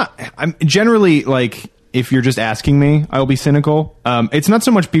here. I'm not. I'm generally if you're just asking me, I'll be cynical. It's not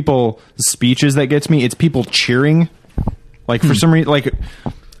so much people's speeches that gets me; it's people cheering. For some reason,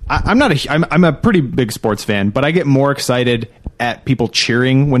 I'm a pretty big sports fan, but I get more excited at people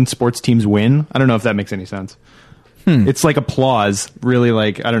cheering when sports teams win. I don't know if that makes any sense. It's applause, really.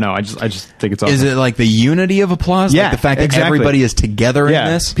 I don't know. I just think it's awesome. Is it the unity of applause? Yeah, the fact that everybody is together in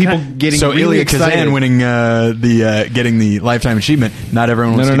this. People getting so really Elia excited. Kazan winning getting the lifetime achievement. Not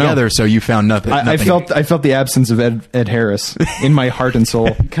everyone was together, so you found nothing. I felt the absence of Ed Harris in my heart and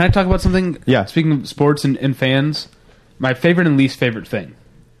soul. Can I talk about something? Yeah. Speaking of sports and fans, my favorite and least favorite thing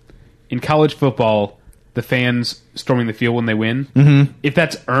in college football, the fans storming the field when they win. If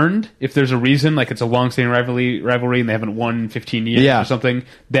that's earned, if there's a reason, like it's a long-standing rivalry and they haven't won in 15 years or something,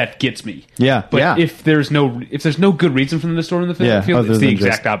 that gets me. Yeah. But if there's no good reason for them to storm the field, it's the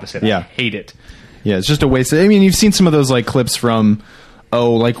exact opposite. I hate it. Yeah, it's just a waste. I mean, you've seen some of those like clips from,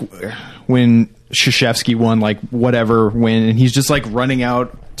 like when Krzyzewski won, like whatever win, and he's just like running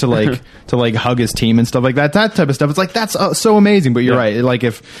out to like to like hug his team and stuff like that. That type of stuff. It's like that's so amazing. But you're right. Like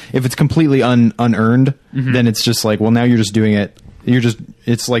if it's completely unearned, then it's just like, well, now you're just doing it.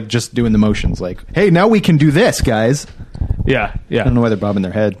 It's like just doing the motions. Like, hey, now we can do this, guys. Yeah. I don't know why they're bobbing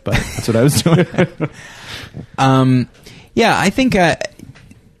their head, but that's what I was doing. I think.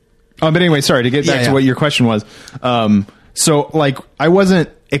 But anyway, sorry to get back to what your question was. So like I wasn't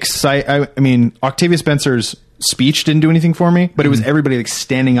excited. I mean, Octavia Spencer's speech didn't do anything for me, but it was everybody like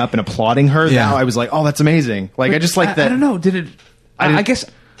standing up and applauding her. Yeah. Now I was like, oh, that's amazing. Like, I just like that. I don't know. Did it? I guess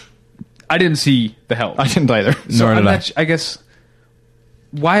I didn't see the help. I didn't either. So nor did I. I guess.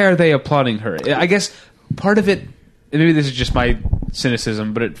 Why are they applauding her? I guess part of it, and maybe this is just my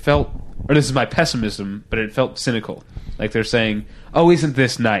cynicism, but it felt, or this is my pessimism, but it felt cynical. Like they're saying, oh, isn't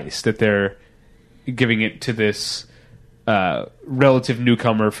this nice that they're giving it to this relative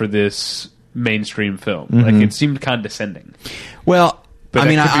newcomer for this mainstream film. Like it seemed condescending. Well, but I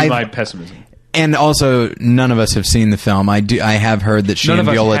mean, that could be my pessimism. And also, none of us have seen the film. I have heard that none and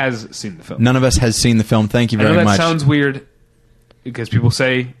Viola has seen the film. None of us has seen the film. Thank you very I know that much. Sounds weird because people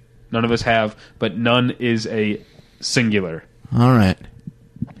say none of us have, but none is a singular. All right.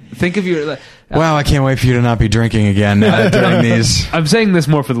 Think of your. Wow, I can't wait for you to not be drinking again during these. I'm saying this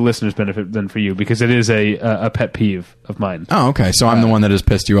more for the listeners' benefit than for you because it is a pet peeve of mine. Oh, okay. So I'm the one that has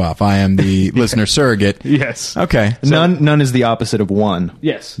pissed you off. I am the listener surrogate. Yes. Okay. So, none is the opposite of one.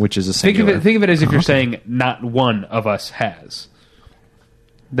 Yes. Which is a singular. Think of it as if you're saying not one of us has.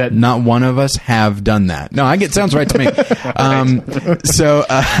 That not one of us have done that. No, sounds right to me. But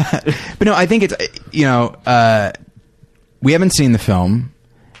no, I think it's we haven't seen the film.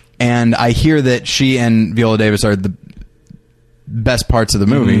 And I hear that she and Viola Davis are the best parts of the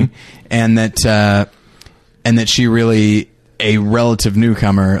movie, and that she really, a relative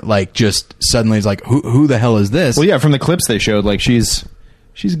newcomer, like just suddenly is like, who the hell is this? Well, yeah, from the clips they showed, like she's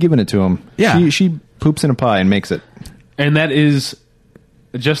giving it to him. Yeah, she poops in a pie and makes it. And that is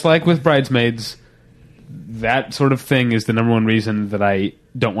just like with Bridesmaids. That sort of thing is the number one reason that I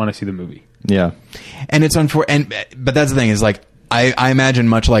don't want to see the movie. Yeah, and it's but that's the thing is like. I imagine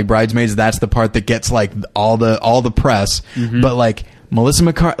much like Bridesmaids, that's the part that gets like all the press. But like Melissa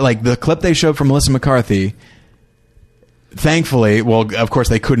McCarthy, like the clip they showed from Melissa McCarthy, thankfully, well, of course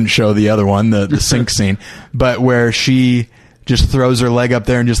they couldn't show the other one, the sink scene, but where she just throws her leg up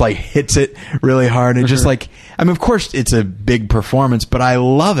there and just like hits it really hard and just like, I mean, of course it's a big performance, but I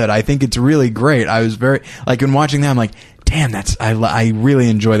love it. I think it's really great. I was very like in watching that, I'm like, damn, I really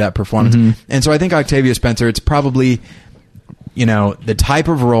enjoy that performance. And so I think Octavia Spencer, it's probably. The type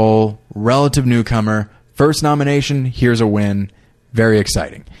of role, relative newcomer, first nomination, here's a win. Very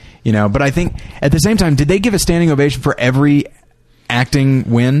exciting. But I think at the same time, did they give a standing ovation for every acting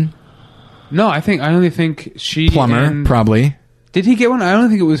win? No, I only think she Plummer, probably. Did he get one? I don't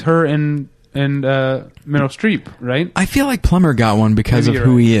think it was her and Meryl Streep, right? I feel like Plummer got one because of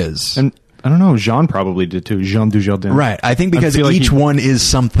who he is. And I don't know, Jean probably did too. Jean Dujardin. Right. I think because each one is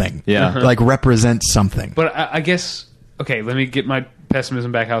something. Yeah. Like represents something. But I guess... Okay, let me get my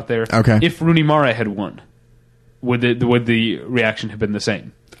pessimism back out there. Okay. If Rooney Mara had won, would the reaction have been the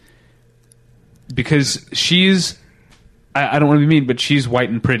same? Because she's... I don't want to be mean, but she's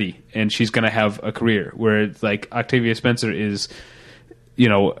white and pretty, and she's going to have a career. Where it's like Octavia Spencer is,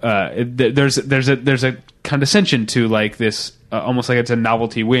 there's a condescension to like this, almost like it's a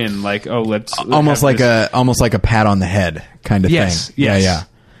novelty win. Like, oh, let's almost like a pat on the head kind of thing. Yes. Yeah.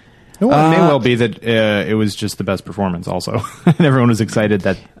 Well, it may well be that it was just the best performance also. And everyone was excited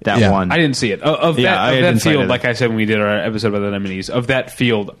that won. I didn't see it. Of that field, like I said when we did our episode about the nominees, of that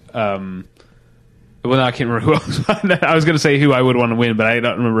field, well, no, I can't remember who else. I was going to say who I would want to win, but I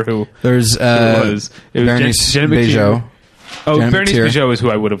don't remember who. There's who it was. It was Bernice Janet Bejo. Oh, Bernice Bejo is who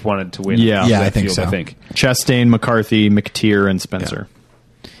I would have wanted to win. Yeah, I think so. I think Chastain, McCarthy, McTeer, and Spencer.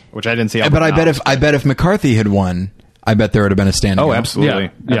 Yeah. Which I didn't see. But I bet if McCarthy had won, I bet there would have been a standing. Oh, absolutely.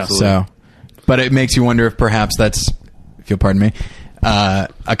 Yeah. Absolutely. So, but it makes you wonder if perhaps that's, if you'll pardon me,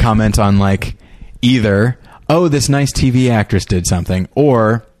 a comment on like either, oh, this nice TV actress did something,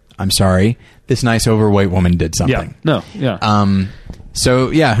 or I'm sorry, this nice overweight woman did something. Yeah. No. Yeah.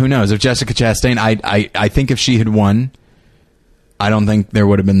 So yeah, who knows? If Jessica Chastain, I think if she had won, I don't think there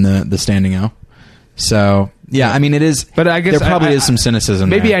would have been the standing O. So Yeah, I mean, it is. But I guess there probably is some cynicism.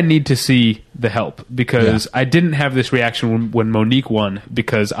 Maybe there. I need to see The Help because I didn't have this reaction when Monique won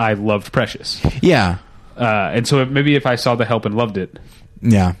because I loved Precious. Yeah. And so maybe if I saw The Help and loved it,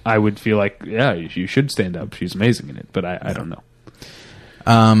 Yeah. I would feel like, yeah, you should stand up. She's amazing in it. But I don't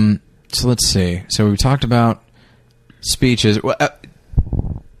know. So let's see. So we talked about speeches. Well,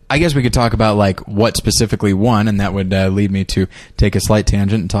 I guess we could talk about like what specifically won, and that would lead me to take a slight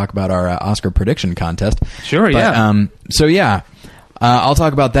tangent and talk about our Oscar prediction contest. Sure, yeah. So yeah, I'll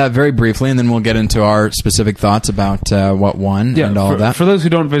talk about that very briefly, and then we'll get into our specific thoughts about what won and all of that. For those who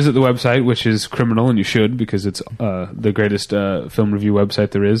don't visit the website, which is criminal, and you should, because it's the greatest film review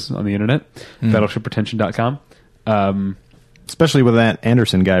website there is on the internet, battleshippretension.com. Especially with that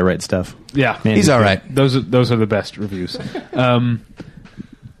Anderson guy write stuff. Yeah. Man, He's all right. Those are the best reviews.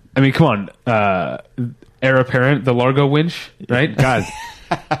 I mean, come on. Heir apparent, the Largo winch, right? God.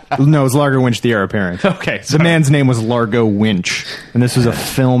 No, it's Largo Winch, the heir apparent. Okay, The sorry. man's name was Largo Winch, and this was a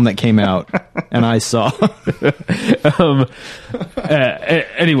film that came out, and I saw.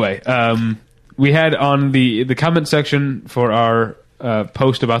 Anyway, we had on the comment section for our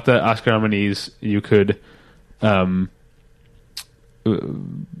post about the Oscar nominees, you could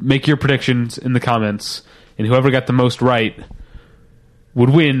make your predictions in the comments, and whoever got the most right would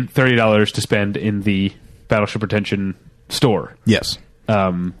win $30 to spend in the Battleship Retention store. Yes.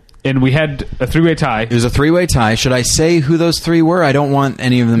 And we had a three-way tie. It was a three-way tie. Should I say who those three were? I don't want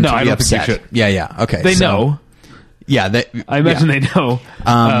any of them to be I don't upset. think you should. Yeah. Okay. They know. Yeah. I imagine they know.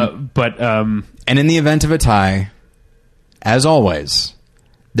 But And in the event of a tie, as always,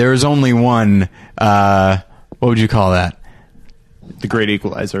 there is only one. What would you call that? The Great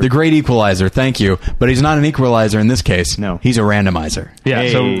Equalizer. The Great Equalizer. Thank you. But he's not an equalizer in this case. No. He's a randomizer. yeah,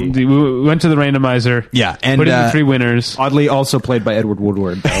 Hey. so we went to the randomizer. Yeah, and put in the three winners. Oddly also played by Edward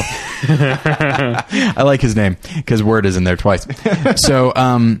Woodward, though. I like his name because word is in there twice. So,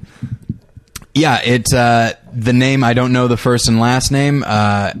 yeah, it's the name. I don't know the first and last name.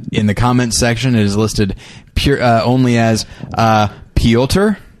 In the comments section, it is listed only as Piotr.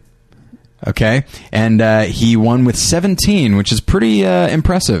 Okay, and he won with 17, which is pretty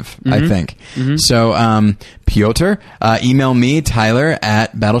impressive, I think. So, Piotr, email me, Tyler,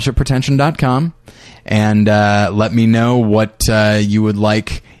 at battleshippretension.com, and let me know what you would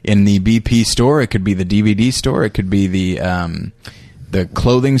like in the BP store. It could be the DVD store. It could be the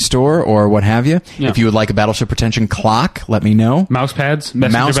clothing store or what have you. Yeah. If you would like a Battleship Retention clock, let me know. Mouse pads,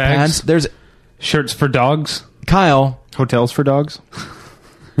 messenger Mouse bags, pads. There's shirts for dogs. Kyle. Hotels for Dogs.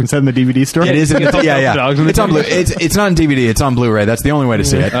 Is that in the DVD store? It is. Yeah. Dogs in the It's on Blu. It's not on DVD. It's on Blu-ray. That's the only way to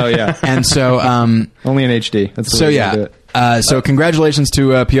see it. Oh, yeah. And so, Only in HD. That's the so way to do yeah. it. So congratulations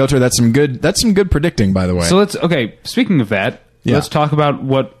to Piotr. That's some good predicting, by the way. So speaking of that, Yeah. let's talk about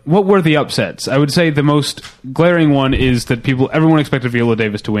what were the upsets. I would say the most glaring one is that everyone expected Viola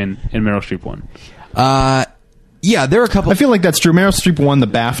Davis to win and Meryl Streep won. Yeah, there are a couple. I feel like that's true. Meryl Streep won the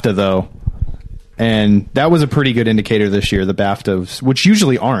BAFTA, though. And that was a pretty good indicator this year, the BAFTAs, which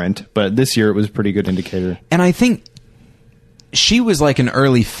usually aren't, but this year it was a pretty good indicator. And I think she was like an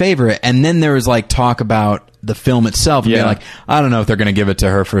early favorite, and then there was like talk about the film itself, and being like, I don't know if they're going to give it to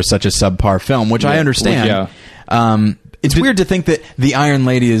her for such a subpar film, which I understand. Yeah. It's weird to think that the Iron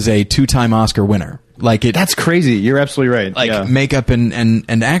Lady is a 2-time Oscar winner. Like it, That's crazy. You're absolutely right. like yeah. makeup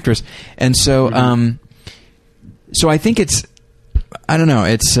and actress, and so so I think it's, I don't know,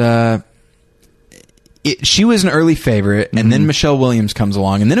 it's. She was an early favorite, and then Michelle Williams comes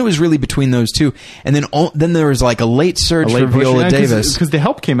along, and then it was really between those two, and then there was like a late surge for Viola Davis because The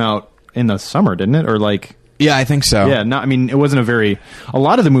Help came out in the summer, didn't it? Or like, yeah, I think so. yeah, I mean, it wasn't a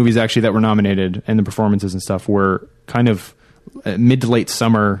lot of the movies actually that were nominated and the performances and stuff were kind of mid to late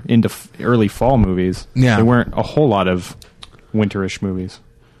summer into early fall movies. Yeah. There weren't a whole lot of winterish movies.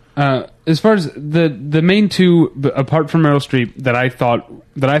 As far as the main two, apart from Meryl Streep, that I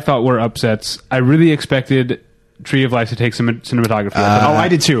thought were upsets, I really expected Tree of Life to take some cinematography. I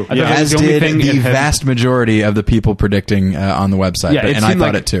did too. I thought Yeah. that was As the only did thing the it had- vast majority of the people predicting on the website, Yeah, and I seemed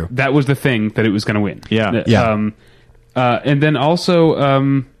thought like it too. That was the thing that it was going to win. Yeah. Yeah. And then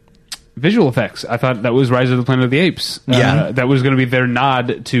also visual effects. I thought that was Rise of the Planet of the Apes. Yeah. That was going to be their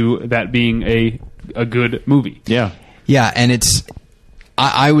nod to that being a good movie. Yeah. Yeah, and it's.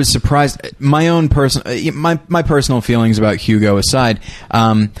 I was surprised. My own my personal feelings about Hugo aside,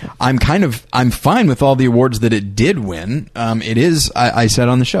 I'm fine with all the awards that it did win. It is, I said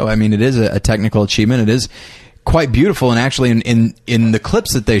on the show, I mean, it is a technical achievement. It is quite beautiful, and actually, in the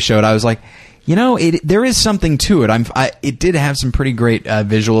clips that they showed, I was like, you know, there is something to it. It did have some pretty great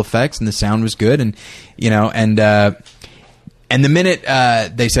visual effects, and the sound was good, and you know, and And the minute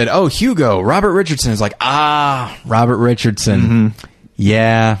they said, "Oh, Hugo, Robert Richardson," is like, Robert Richardson.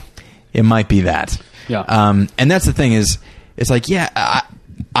 Yeah, it might be that. Yeah. And that's the thing is, it's like, I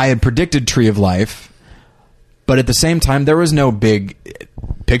had predicted Tree of Life, but at the same time, there was no big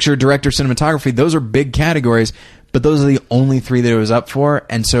picture, director, cinematography. Those are big categories, but those are the only 3 that it was up for.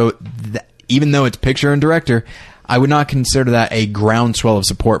 And so, even though it's picture and director, I would not consider that a groundswell of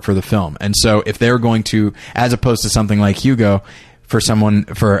support for the film. And so if they were going to, as opposed to something like Hugo, for a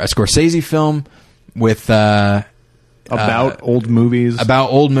Scorsese film with About old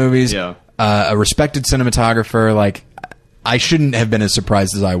movies. Yeah. A respected cinematographer, like, I shouldn't have been as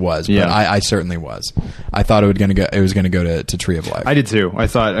surprised as I was, but I certainly was. I thought it was going to go to Tree of Life. I did too. I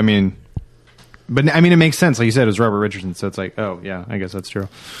thought, but it makes sense. Like you said, it was Robert Richardson, so it's like, oh yeah, I guess that's true.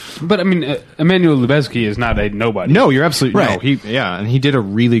 But Emmanuel Lubezki is not a nobody. No, you're absolutely right. No, and he did a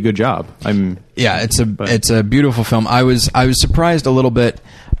really good job. It's a beautiful film. I was surprised a little bit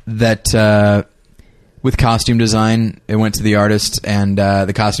that with costume design, it went to the artist, and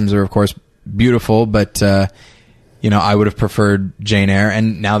the costumes are of course beautiful, but I would have preferred Jane Eyre.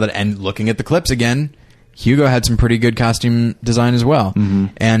 And looking at the clips again, Hugo had some pretty good costume design as well,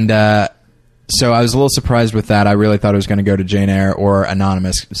 and. So I was a little surprised with that. I really thought it was going to go to Jane Eyre or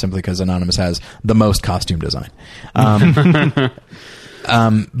Anonymous, simply because Anonymous has the most costume design. But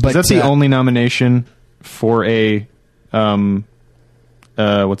is that the only nomination for a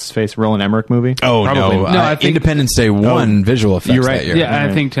what's his face Roland Emmerich movie? Oh, Probably. no! I think Independence Day won visual effects. You're right. That year. Yeah,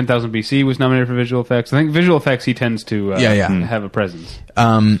 I think 10,000 BC was nominated for visual effects. I think visual effects he tends to have a presence.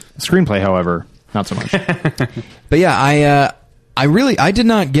 Screenplay, however, not so much. But yeah, I did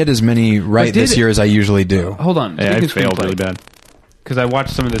not get as many right this year as I usually do. Hold on. Yeah, I failed really bad. Because I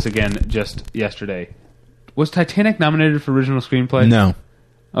watched some of this again just yesterday. Was Titanic nominated for original screenplay? No.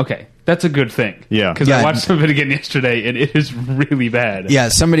 Okay, that's a good thing. Yeah. Because I watched some of it again yesterday, and it is really bad. Yeah,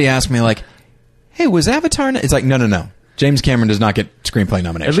 somebody asked me, like, hey, was Avatar... It's like, no. James Cameron does not get screenplay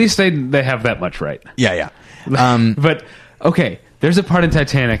nomination. At least they have that much right. Yeah. But, okay, there's a part in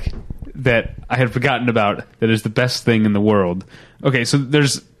Titanic that I had forgotten about that is the best thing in the world. Okay, so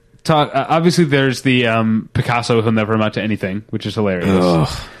there's talk. Obviously, there's the Picasso who'll never amount to anything, which is hilarious. Ugh.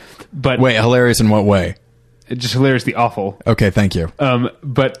 But wait, hilarious in what way? Just hilariously awful. Okay, thank you.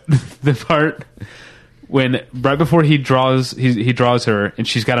 But the part when right before he draws her and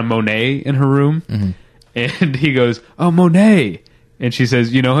she's got a Monet in her room, and he goes, "Oh, Monet." And she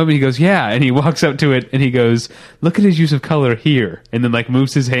says, "You know him?" And he goes, "Yeah." And he walks up to it and he goes, "Look at his use of color here." And then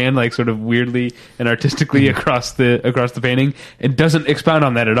moves his hand sort of weirdly and artistically across the painting and doesn't expound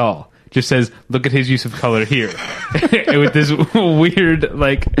on that at all. Just says, "Look at his use of color here." With this weird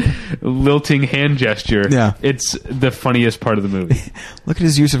lilting hand gesture. Yeah. It's the funniest part of the movie. Look at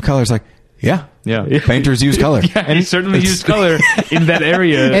his use of color. It's like, yeah. Yeah. Painters use color. Yeah, and he certainly used color in that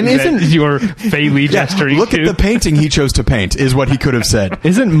area and that you're faintly gesturing look to. at the painting he chose to paint, is what he could have said.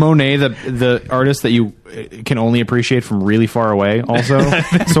 Isn't Monet the artist that you can only appreciate from really far away also?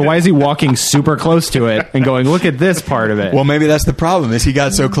 So why is he walking super close to it and going, look at this part of it? Well, maybe that's the problem, is he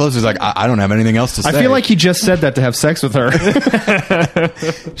got so close, he's like, I don't have anything else to say. I feel like he just said that to have sex with her.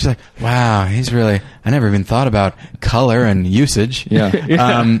 She's like, wow, he's really... I never even thought about color and usage. Yeah.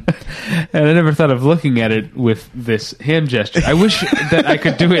 And I never thought of looking at it with this hand gesture. I wish that I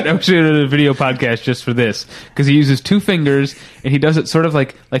could do it. I wish I did a video podcast just for this, because he uses 2 fingers and he does it sort of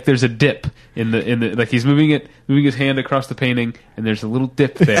like there's a dip in the like he's moving his hand across the painting and there's a little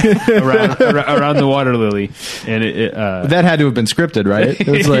dip there around the water lily, and that had to have been scripted, right? It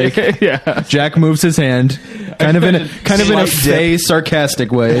was like yeah. Jack moves his hand kind of in a fey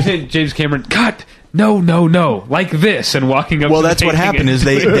sarcastic way. James Cameron, cut. No, like this, and walking up. Well, to the that's what happened. Is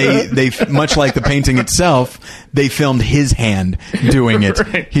they much like the painting itself, they filmed his hand doing it.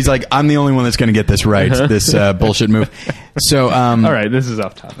 Right. He's like, I'm the only one that's going to get this right. This bullshit move. So, all right, this is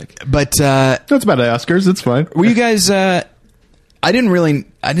off topic. But that's about Oscars. It's fine. Were you guys? I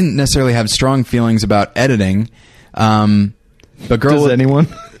didn't necessarily have strong feelings about editing. But does anyone?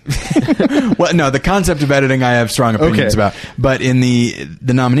 Well, no, the concept of editing I have strong opinions about. But in the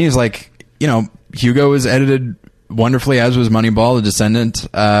nominees, Hugo was edited wonderfully, as was Moneyball. The Descendant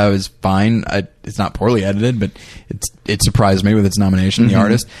was fine. It's not poorly edited, but it surprised me with its nomination, The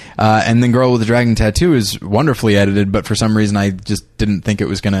Artist. And then Girl with the Dragon Tattoo is wonderfully edited, but for some reason I just didn't think it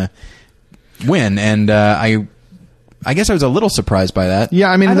was going to win. And I guess I was a little surprised by that.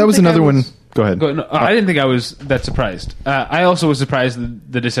 Yeah, I mean, that was another one. Go ahead. No, I didn't think I was that surprised. I also was surprised that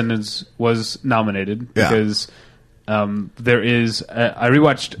The Descendants was nominated, because... there is... I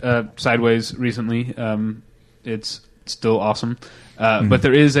rewatched Sideways recently. It's still awesome. But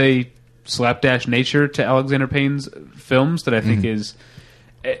there is a slapdash nature to Alexander Payne's films that I think is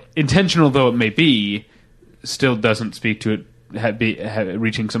intentional, though it may be, still doesn't speak to it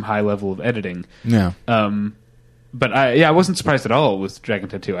reaching some high level of editing. Yeah. But I wasn't surprised at all with Dragon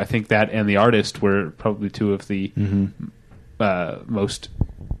Tattoo. I think that and The Artist were probably two of the most,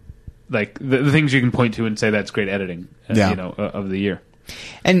 like, the things you can point to and say that's great editing, of the year.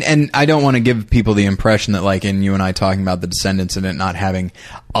 And I don't want to give people the impression that, like, in you and I talking about The Descendants and it not having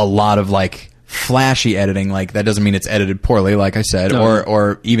a lot of, like, flashy editing, like, that doesn't mean it's edited poorly, like I said,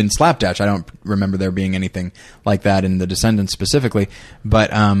 or even slapdash. I don't remember there being anything like that in The Descendants specifically,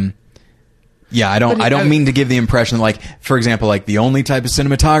 but I don't mean to give the impression that, like, for example, like, the only type of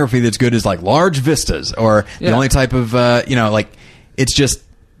cinematography that's good is, like, large vistas, or the only type of like, it's just,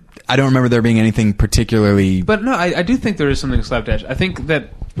 I don't remember there being anything particularly. But no, I do think there is something slapdash. I think that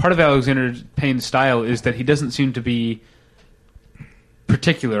part of Alexander Payne's style is that he doesn't seem to be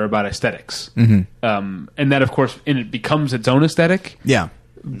particular about aesthetics, and that, of course, it becomes its own aesthetic. Yeah,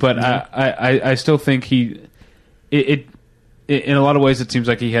 but I still think it in a lot of ways it seems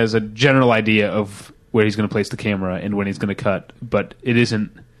like he has a general idea of where he's going to place the camera and when he's going to cut, but it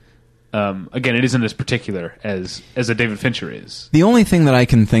isn't. Again, it isn't as particular as a David Fincher is. The only thing that I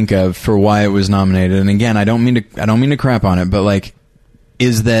can think of for why it was nominated, and again, I don't mean to crap on it, but, like,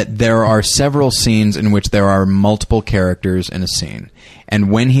 is that there are several scenes in which there are multiple characters in a scene, and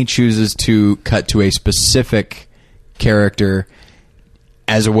when he chooses to cut to a specific character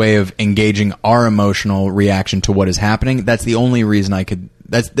as a way of engaging our emotional reaction to what is happening, that's the only reason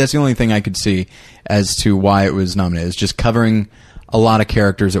that's the only thing I could see as to why it was nominated. It's just covering a lot of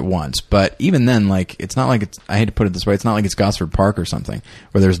characters at once. But even then, like, it's not like I hate to put it this way, it's not like it's Gosford Park or something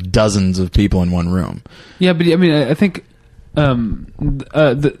where there's dozens of people in one room. Yeah, but I mean, I think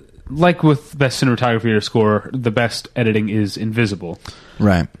like with best cinematography or score, the best editing is invisible.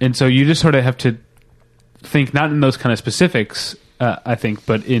 Right. And so you just sort of have to think not in those kind of specifics, I think,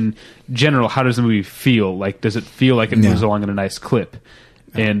 but in general, how does the movie feel? Like, does it feel like it moves along in a nice clip?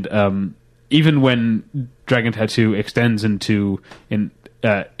 And even when Dragon Tattoo extends into an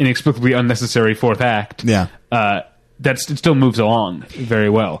inexplicably unnecessary fourth act, it still moves along very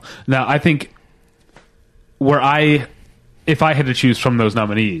well. Now, I think if I had to choose from those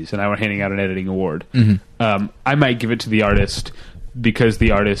nominees and I were handing out an editing award, I might give it to The Artist, because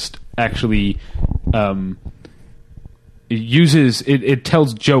The Artist actually it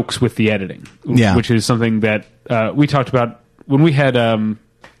tells jokes with the editing, which is something that we talked about when we had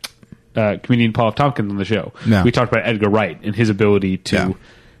comedian Paul F. Tompkins on the show. We talked about Edgar Wright and his ability to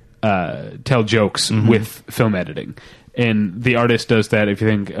tell jokes with film editing, and The Artist does that. If you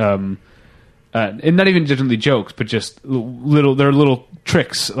think, and not even generally jokes, but just there are little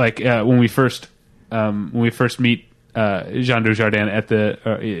tricks, like when we first meet Jean Dujardin at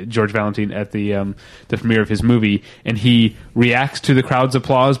the George Valentine at the premiere of his movie, and he reacts to the crowd's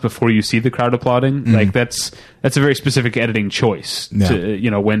applause before you see the crowd applauding. Like, that's a very specific editing choice to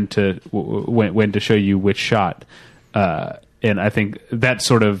when to show you which shot, and I think that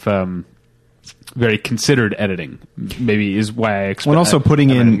sort of very considered editing maybe is why I expect. Well, also putting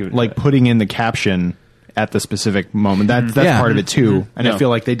in the caption at the specific moment. That's part of it too. And I feel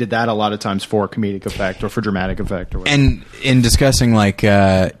like they did that a lot of times for comedic effect or for dramatic effect or whatever. And in discussing, like,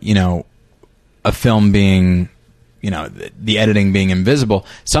 a film being, the editing being invisible,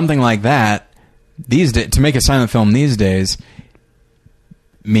 something like that, to make a silent film these days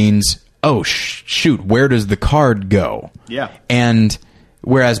means, shoot, where does the card go? Yeah. And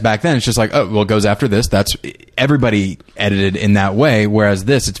whereas back then it's just like, it goes after this. That's everybody edited in that way. Whereas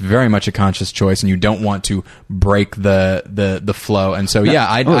this, it's very much a conscious choice, and you don't want to break the flow. And so,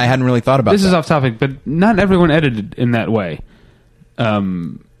 I hadn't really thought about this. This is off topic, but not everyone edited in that way.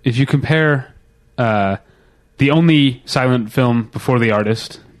 If you compare the only silent film before The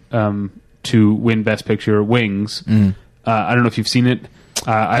Artist to win Best Picture, Wings, I don't know if you've seen it.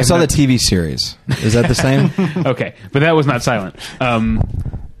 I saw the TV series. Is that the same? Okay, but that was not silent.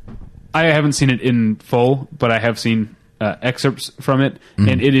 I haven't seen it in full, but I have seen excerpts from it,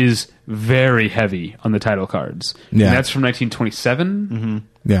 and it is very heavy on the title cards. Yeah. And that's from 1927,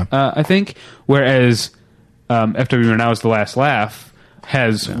 I think. Whereas FW Now is the Last Laugh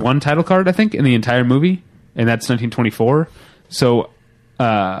has one title card, I think, in the entire movie, and that's 1924. So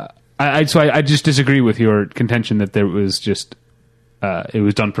I just disagree with your contention that there was just... it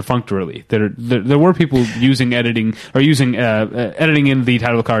was done perfunctorily. There were people using editing in the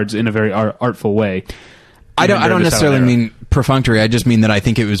title cards in a very artful way. I don't necessarily mean perfunctory. I just mean that I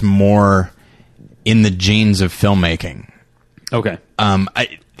think it was more in the genes of filmmaking. Okay.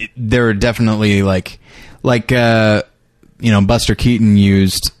 There are definitely like Buster Keaton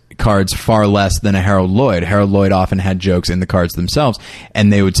used cards far less than a Harold Lloyd. Harold Lloyd often had jokes in the cards themselves,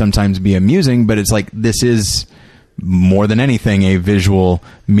 and they would sometimes be amusing, but it's like, this is more than anything a visual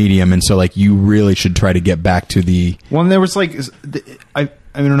medium, and so like you really should try to get back to the... Well, and there was like... I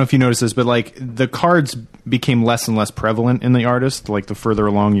don't know if you noticed this, but like the cards became less and less prevalent in the artist, like the further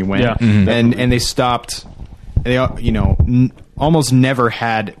along you went. Yeah. And they stopped... They, almost never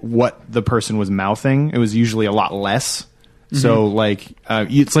had what the person was mouthing. It was usually a lot less. So like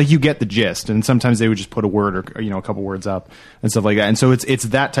it's like you get the gist, and sometimes they would just put a word or a couple words up and stuff like that. And so it's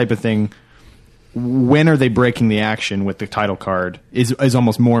that type of thing. When are they breaking the action with the title card is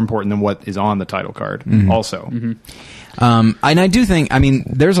almost more important than what is on the title card. Also, and I do think, I mean,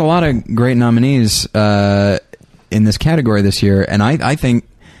 there's a lot of great nominees in this category this year, and I think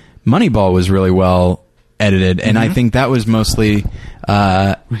Moneyball was really well edited, and I think that was mostly... You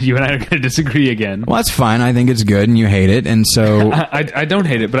and I are going to disagree again. Well, that's fine. I think it's good, and you hate it, and so... I don't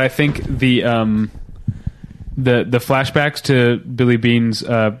hate it, but I think the flashbacks to Billy Bean's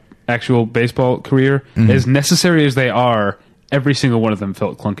actual baseball career, as necessary as they are, every single one of them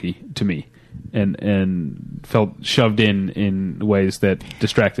felt clunky to me, and felt shoved in ways that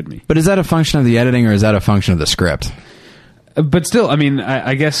distracted me. But is that a function of the editing, or is that a function of the script? But still, I mean,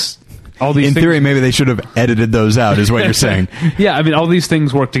 I guess all these in things, theory, maybe they should have edited those out, is what you're saying. Yeah, I mean, all these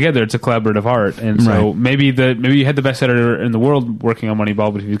things work together. It's a collaborative art, and so Right. maybe you had the best editor in the world working on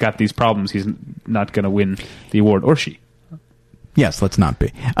Moneyball, but if he's got these problems, he's not going to win the award, or she. Yes, let's not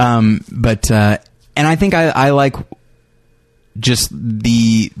be. But and I think I like just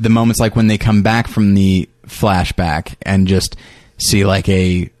the moments like when they come back from the flashback and just see like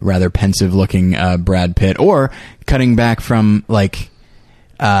a rather pensive looking Brad Pitt, or cutting back from like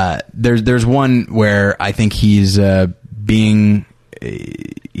there's one where I think he's being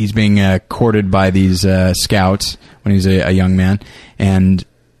courted by these scouts when he's a young man, and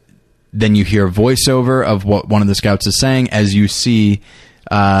then you hear a voiceover of what one of the scouts is saying as you see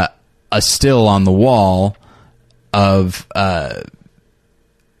a still on the wall of like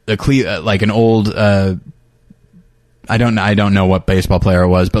an old I don't know what baseball player it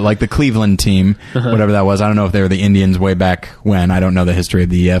was, but like the Cleveland team, whatever that was. I don't know if they were the Indians way back when. I don't know the history of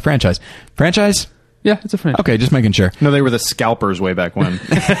the franchise. Franchise? Yeah, it's a franchise. Okay, just making sure. no, they were the Scalpers way back when.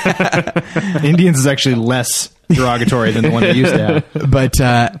 Indians is actually less derogatory than the one they used to have. But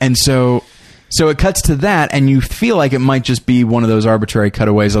and so it cuts to that, and you feel like it might just be one of those arbitrary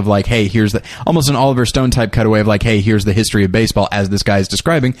cutaways of like, hey, here's the almost an Oliver Stone type cutaway of like, hey, here's the history of baseball as this guy is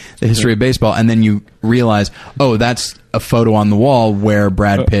describing the history of baseball, and then you realize, oh, that's a photo on the wall where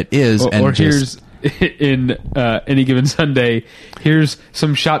Brad Pitt is, or here's in Any Given Sunday, here's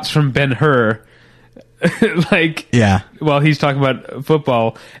some shots from Ben-Hur, like while he's talking about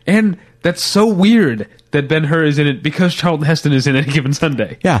football, and that's so weird that Ben-Hur is in it because Charlton Heston is in Any Given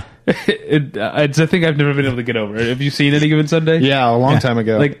Sunday. Yeah. It's a thing I've never been able to get over. Have you seen Any Given Sunday? Yeah, a long time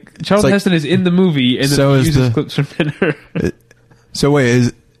ago. Like, Charlton Heston is in the movie, and so then is uses clips from Ben-Hur. So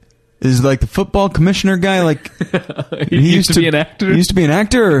wait, is like the football commissioner guy like he used to be an actor? He used to be an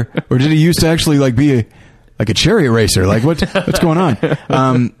actor, or did he used to actually like be like a chariot racer? Like what's going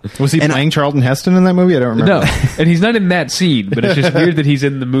on? Was he playing Charlton Heston in that movie? I don't remember. No, and he's not in that scene, but it's just weird that he's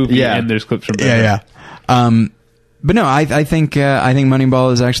in the movie and there's clips from Ben-Hur. Yeah. But no, I think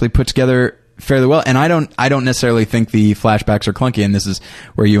Moneyball is actually put together fairly well, and I don't necessarily think the flashbacks are clunky, and this is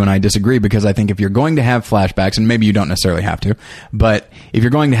where you and I disagree, because I think if you're going to have flashbacks, and maybe you don't necessarily have to, but if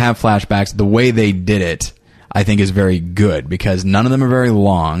you're going to have flashbacks, the way they did it, I think is very good, because none of them are very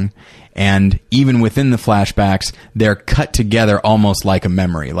long, and even within the flashbacks, they're cut together almost like a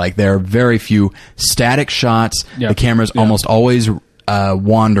memory. Like, there are very few static shots. Yep. The camera's almost always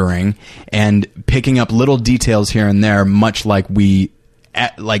wandering and picking up little details here and there, much like we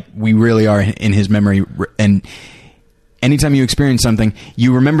really are in his memory. And anytime you experience something,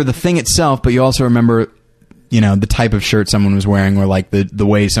 you remember the thing itself, but you also remember, the type of shirt someone was wearing, or like the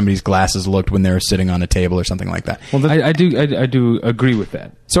way somebody's glasses looked when they were sitting on a table or something like that. Well, I do agree with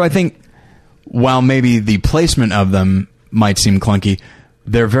that. So I think while maybe the placement of them might seem clunky,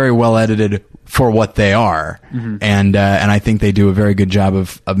 they're very well edited for what they are, and I think they do a very good job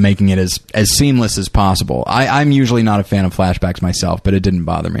of making it as seamless as possible. I'm usually not a fan of flashbacks myself, but it didn't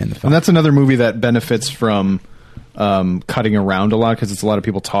bother me in the film. And that's another movie that benefits from cutting around a lot, because it's a lot of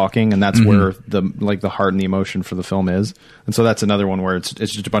people talking, and that's where the heart and the emotion for the film is. And so that's another one where it's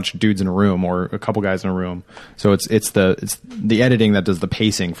just a bunch of dudes in a room, or a couple guys in a room. So it's the editing that does the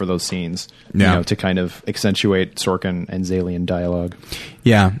pacing for those scenes, to kind of accentuate Sorkin and Zalian dialogue.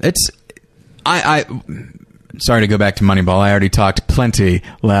 Yeah, I sorry to go back to Moneyball. I already talked plenty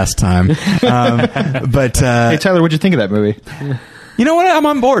last time, but Hey Tyler, what'd you think of that movie? You know what? I'm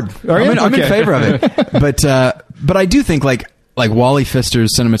on board. I'm in favor of it. But I do think like Wally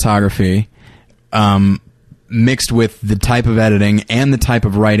Pfister's cinematography, mixed with the type of editing and the type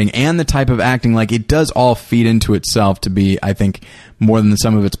of writing and the type of acting, like it does all feed into itself to be, I think, more than the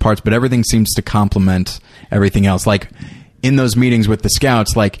sum of its parts. But everything seems to complement everything else. Like in those meetings with the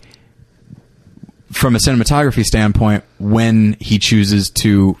scouts, like from a cinematography standpoint, when he chooses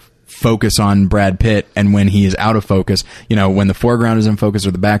to focus on Brad Pitt and when he is out of focus, when the foreground is in focus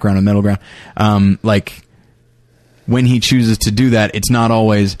or the background and middle ground, like when he chooses to do that, it's not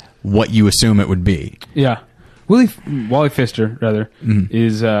always what you assume it would be. Yeah. Wally Pfister, rather,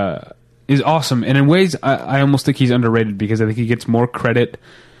 is awesome. And in ways, I almost think he's underrated because I think he gets more credit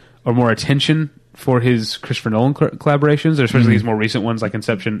or more attention for his Christopher Nolan collaborations, especially his more recent ones like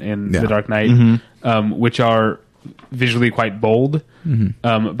Inception and The Dark Knight, which are visually quite bold.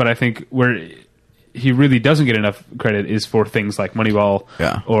 But I think where he really doesn't get enough credit is for things like Moneyball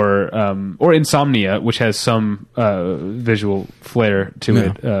or Insomnia, which has some visual flair to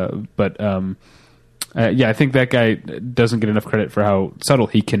it. But I think that guy doesn't get enough credit for how subtle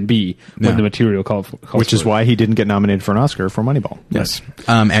he can be when the material calls which is why he didn't get nominated for an Oscar for Moneyball. Yes.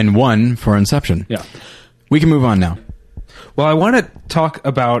 And won for Inception. Yeah. We can move on now. Well, I want to talk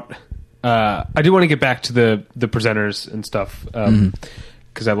about... I do want to get back to the presenters and stuff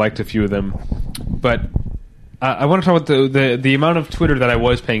because I liked a few of them. But I want to talk about the amount of Twitter that I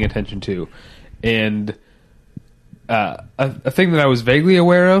was paying attention to. And a thing that I was vaguely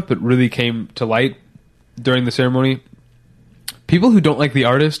aware of but really came to light during the ceremony, people who don't like the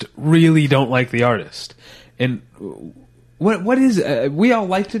artist really don't like the artist. And what is we all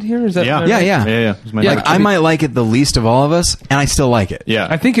liked it here? Is that yeah. It was my Like I might like it the least of all of us, and I still like it. Yeah,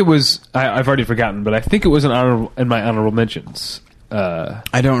 I think it was. I've already forgotten, but I think it was in my honorable mentions.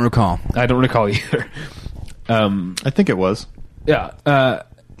 I don't recall. I don't recall either. I think it was. Yeah,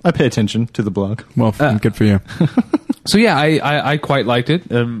 I pay attention to the blog. Well, good for you. So yeah, I quite liked it.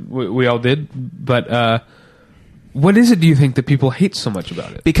 We all did. But what is it? Do you think that people hate so much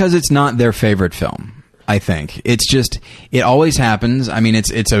about it? Because it's not their favorite film. I think it's just, it always happens. I mean,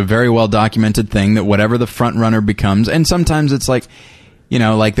 it's a very well documented thing that whatever the front runner becomes, and sometimes it's like,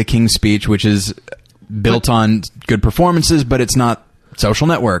 like the King's Speech, which is built on good performances, but it's not Social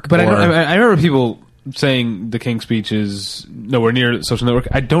Network. But I remember people saying the King's Speech is nowhere near Social Network.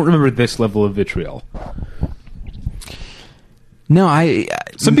 I don't remember this level of vitriol. No,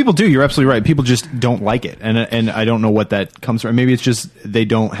 some people do. You're absolutely right. People just don't like it, and I don't know what that comes from. Maybe it's just they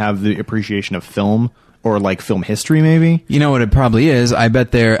don't have the appreciation of film. Or like film history, maybe. You know what it probably is? I bet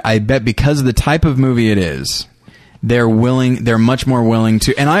because of the type of movie it is, they're much more willing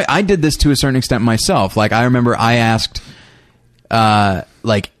to. And I did this to a certain extent myself. Like I remember I asked,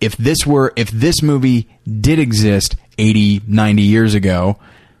 like if this movie did exist 80, 90 years ago,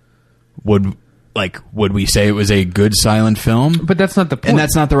 would we say it was a good silent film? But that's not the point. And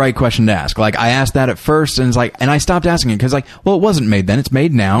that's not the right question to ask. Like I asked that at first, and I stopped asking it because it wasn't made then. It's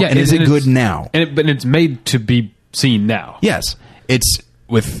made now, and is it good now? But it's made to be seen now. Yes,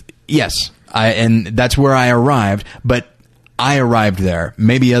 and that's where I arrived. But I arrived there.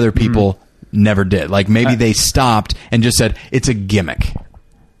 Maybe other people never did. Like maybe they stopped and just said it's a gimmick.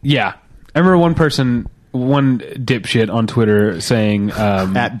 Yeah, I remember one dipshit on Twitter saying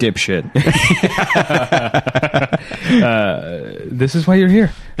at dipshit this is why you're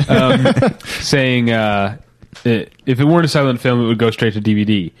here saying if it weren't a silent film it would go straight to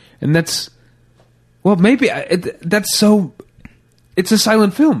DVD, and that's it's a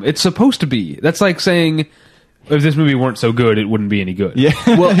silent film, it's supposed to be. That's like saying if this movie weren't so good it wouldn't be any good.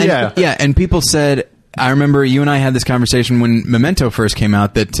 And people said, I remember you and I had this conversation when Memento first came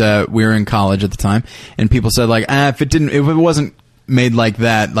out that we were in college at the time, and people said like, if it wasn't made like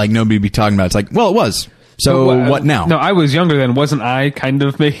that, like nobody would be talking about it. It's like, well, it was. So what now? No, I was younger then. Wasn't I kind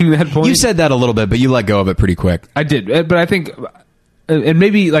of making that point? You said that a little bit, but you let go of it pretty quick. I did, but I think, and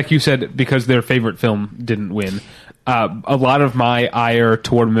maybe like you said, because their favorite film didn't win, a lot of my ire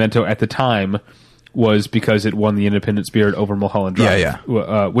toward Memento at the time was because it won the Independent Spirit over Mulholland Drive,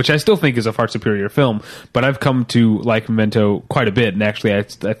 which I still think is a far superior film. But I've come to like Memento quite a bit, and actually, I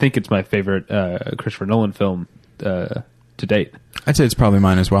think it's my favorite Christopher Nolan film to date. I'd say it's probably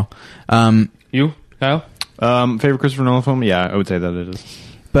mine as well. You, Kyle? Favorite Christopher Nolan film? Yeah, I would say that it is.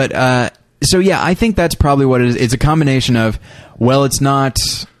 But so yeah, I think that's probably what it is. It's a combination of, well, it's not.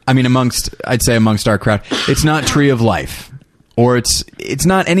 I mean, amongst our crowd, it's not Tree of Life, or it's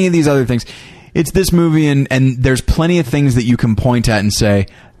not any of these other things. It's this movie, and there's plenty of things that you can point at and say,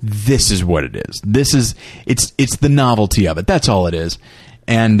 this is what it is. It's the novelty of it. That's all it is.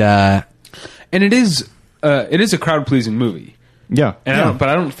 And it is a crowd pleasing movie. Yeah. But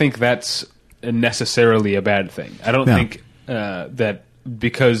I don't think that's necessarily a bad thing. I don't think that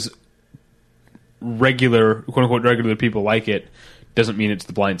because regular, quote unquote, regular people like it doesn't mean it's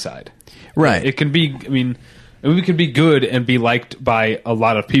The Blind Side. Right. It can be. I mean, a movie could be good and be liked by a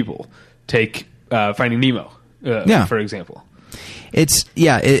lot of people. Take Finding Nemo, for example. It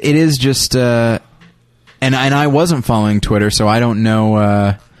is just, and I wasn't following Twitter, so I don't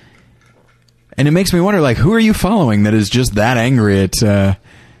know. And it makes me wonder, like, who are you following that is just that angry at?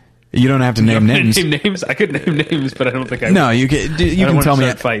 You don't have to name names. Name names? I could name names, but I don't think I. No, would. you can. You can tell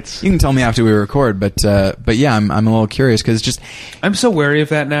me. Fights. You can tell me after we record, but yeah, I'm a little curious because just I'm so wary of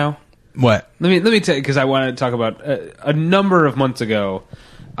that now. What? Let me tell you, because I wanted to talk about a number of months ago.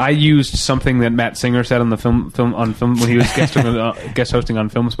 I used something that Matt Singer said on the film when he was guest hosting on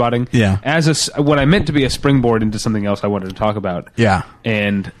Film Spotting. Yeah. As what I meant to be a springboard into something else I wanted to talk about. Yeah.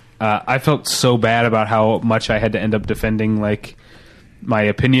 And I felt so bad about how much I had to end up defending like my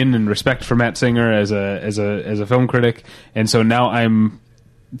opinion and respect for Matt Singer as a film critic, and so now I'm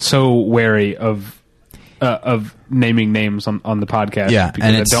so wary of naming names on the podcast. Yeah,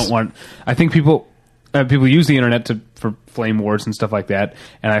 because I don't want. I think people use the internet for flame wars and stuff like that,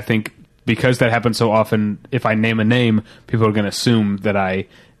 and I think because that happens so often, if I name a name, people are going to assume that I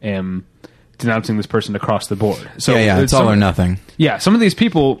am denouncing this person across the board. So it's all or nothing. Yeah, some of these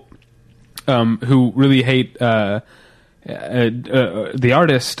people who really hate the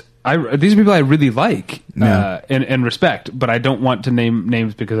artist. These are people I really like and respect, but I don't want to name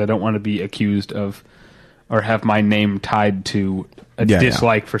names because I don't want to be accused of or have my name tied to a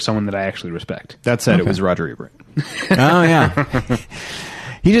dislike for someone that I actually respect. That said, it was Roger Ebert. Oh, yeah.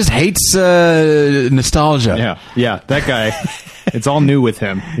 He just hates nostalgia. Yeah, that guy. It's all new with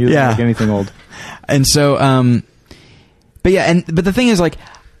him. He doesn't like anything old. And so, but the thing is, like,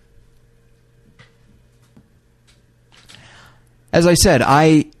 as I said,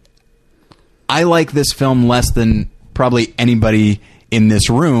 I like this film less than probably anybody in this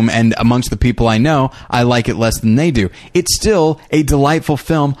room, and amongst the people I know, I like it less than they do. It's still a delightful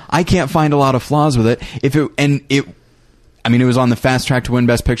film. I can't find a lot of flaws with it. It was on the fast track to win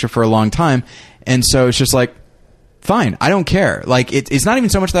Best Picture for a long time, and so it's just like, fine, I don't care. Like, it's not even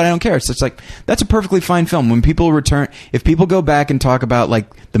so much that I don't care. It's just like, that's a perfectly fine film. When people if people go back and talk about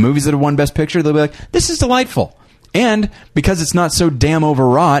like the movies that have won Best Picture, they'll be like, this is delightful. And because it's not so damn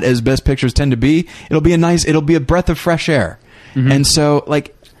overwrought as Best Pictures tend to be, it'll be a breath of fresh air. Mm-hmm. And so,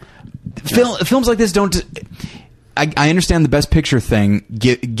 like, films like this don't. I understand the Best Picture thing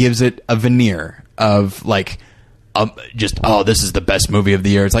gives it a veneer of like, this is the best movie of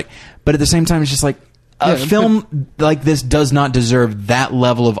the year. It's like, but at the same time, it's just like a film like this does not deserve that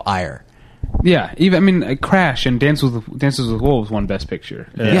level of ire. Yeah, Crash and Dances with Wolves won Best Picture.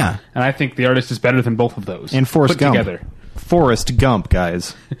 Yeah, and I think The Artist is better than both of those. And Forrest Gump together. Forrest Gump,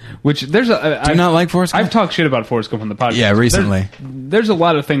 guys. Which there's a. Do you not like Forrest Gump? I've talked shit about Forrest Gump on the podcast. Yeah, recently. There's a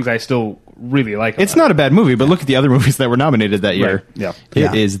lot of things I still really like. It's not a bad movie, but look at the other movies that were nominated that year. Right.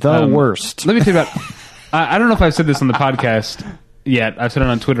 Yeah, it is the worst. Let me tell you about. I don't know if I've said this on the podcast yet. I've said it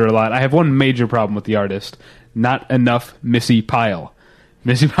on Twitter a lot. I have one major problem with The Artist. Not enough Missy Pyle.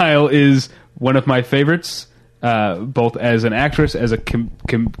 Missy Pyle is one of my favorites, both as an actress, as a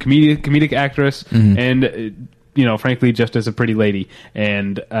comedic actress, and frankly, just as a pretty lady.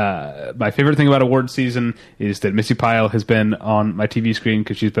 And my favorite thing about award season is that Missy Pyle has been on my TV screen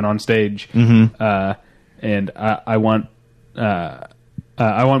because she's been on stage, and I want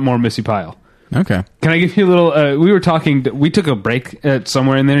more Missy Pyle. Okay. Can I give you a little? We took a break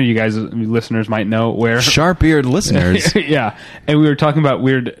somewhere in there. You guys, listeners, might know where. Sharp-eared listeners. Yeah. And we were talking about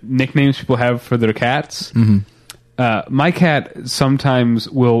weird nicknames people have for their cats. Mm-hmm. My cat sometimes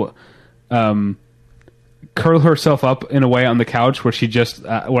will curl herself up in a way on the couch where she just,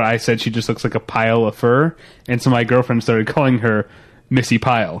 where I said she just looks like a pile of fur. And so my girlfriend started calling her Missy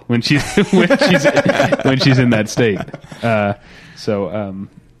Pyle when she's when she's in that state.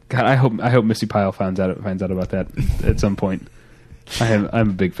 God, I hope Missy Pyle finds out about that at some point. I'm a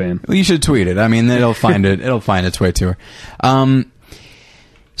big fan. Well, you should tweet it. I mean, it'll find it. It'll find its way to her.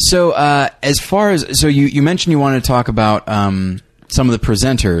 So as far as you mentioned you wanted to talk about some of the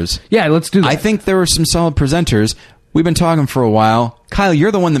presenters. Yeah, let's do that. I think there were some solid presenters. We've been talking for a while. Kyle,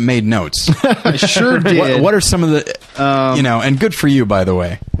 you're the one that made notes. I sure did. What are some of the, and good for you, by the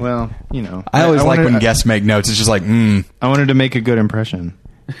way. Well, I always like when guests make notes. It's just like, I wanted to make a good impression.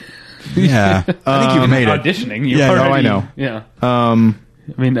 Yeah. I think you've made it. Auditioning. I know. Yeah.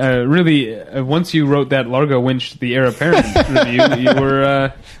 Really, once you wrote that Largo Winch, the Heir Apparent review, you were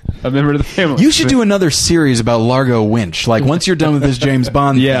a member of the family. You should do another series about Largo Winch. Like, once you're done with this James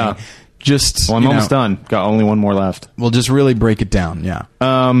Bond thing, just Well, I'm almost done. Got only one more left. We'll just really break it down. Yeah.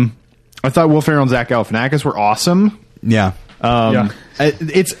 I thought Will Ferrell and Zach Galifianakis were awesome. Yeah.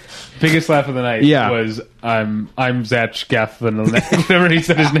 It's Biggest laugh of the night was I'm Zach Galifianakis, whatever he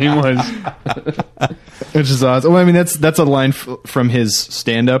said his name was. which is awesome. Well, I mean, that's a line from his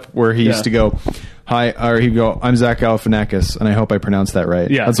stand-up where he used to go, "Hi," or he'd go, "I'm Zach Galifianakis, and I hope I pronounced that right."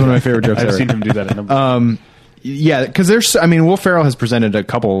 Yeah, that's one of my favorite jokes. I've seen him do that a number. Yeah, because Will Ferrell has presented a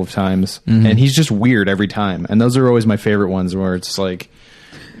couple of times, and he's just weird every time, and those are always my favorite ones where it's like.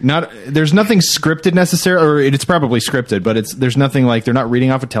 There's nothing scripted necessarily, or it's probably scripted, but there's nothing like they're not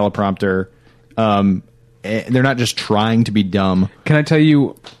reading off a teleprompter. They're not just trying to be dumb. Can I tell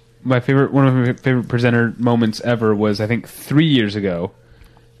you one of my favorite presenter moments ever was, I think 3 years ago.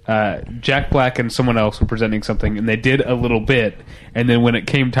 Jack Black and someone else were presenting something, and they did a little bit, and then when it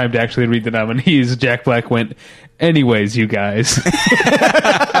came time to actually read the nominees, Jack Black went, "Anyways, you guys."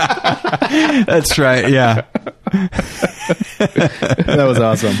 That's right. Yeah. That was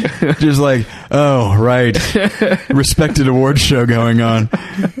awesome. Just like, oh, right. Respected award show going on.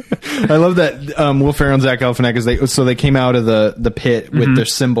 I love that Will Ferrell and Zach Galifianakis, they came out of the pit with their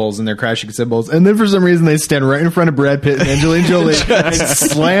cymbals and their crashing cymbals, and then for some reason they stand right in front of Brad Pitt and Angelina Jolie and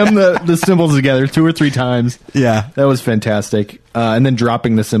slam the cymbals together 2 or 3 times. Yeah. That was fantastic. And then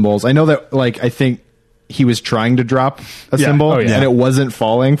dropping the cymbals. I know that, I think he was trying to drop a cymbal, and it wasn't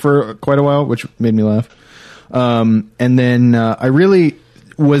falling for quite a while, which made me laugh. And then I really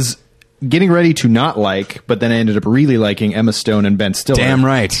was getting ready to not like, but then I ended up really liking Emma Stone and Ben Stiller. Damn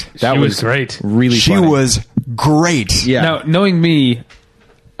right. That She was great. Really She funny. was great. Yeah. Now, knowing me,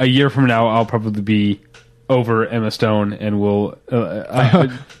 a year from now, I'll probably be over Emma Stone, and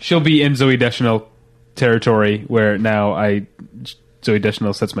she'll be in Zooey Deschanel territory, where now Zooey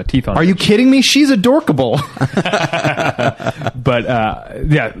Deschanel sets my teeth on. Are you kidding me? She's adorkable. But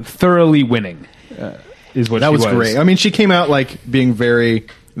thoroughly winning is what That she was great. I mean, she came out being very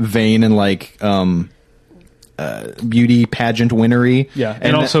vain and beauty pageant winnery. Yeah,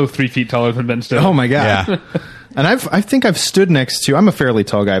 and also 3 feet taller than Ben Stiller. Oh my god! Yeah. And I think I've stood next to. I'm a fairly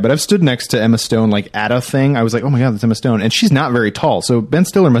tall guy, but I've stood next to Emma Stone at a thing. I was like, oh my god, that's Emma Stone, and she's not very tall. So Ben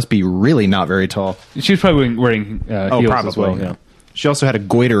Stiller must be really not very tall. She was probably wearing heels probably as well. Yeah. She also had a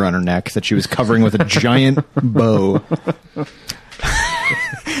goiter on her neck that she was covering with a giant bow.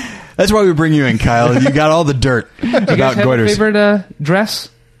 That's why we bring you in, Kyle. You got all the dirt about You guys have goiters. a favorite dress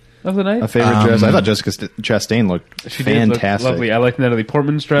of the night? A favorite dress? I thought Jessica Chastain looked She did look fantastic. lovely. I liked Natalie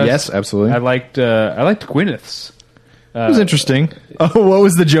Portman's dress. Yes, absolutely. I liked Gwyneth's. It was interesting. Oh, what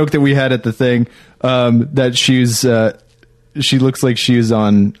was the joke that we had at the thing? That she looks like she's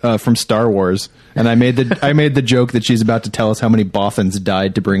on from Star Wars, and I made the joke that she's about to tell us how many Bothans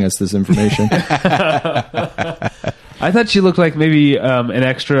died to bring us this information. I thought she looked like maybe an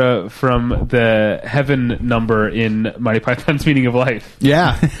extra from the Heaven number in Monty Python's Meaning of Life.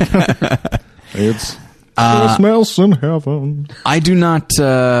 Yeah, it's smells in heaven. I do not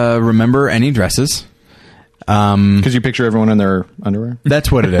remember any dresses. Because you picture everyone in their underwear.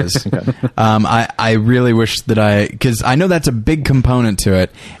 That's what it is. I really wish that because I know that's a big component to it,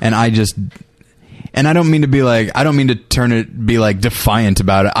 and I don't mean to be I don't mean to be defiant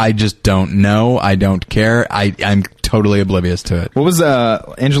about it. I just don't know. I don't care. I'm totally oblivious to it. What was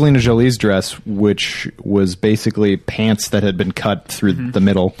Angelina Jolie's dress, which was basically pants that had been cut through the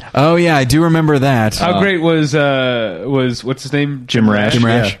middle? Oh yeah, I do remember that. How great was what's his name? Jim Rash. Jim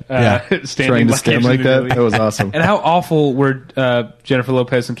Rash. Yeah. Standing Trying to stand like that. That was awesome. And how awful were Jennifer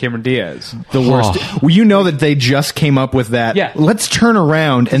Lopez and Cameron Diaz? The worst. Well, you know that they just came up with that. Yeah. Let's turn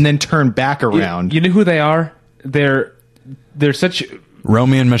around and then turn back around. You know who they are? They're such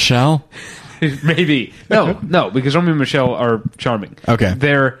Romy and Michelle. maybe no because Romeo and Michelle are charming. Okay.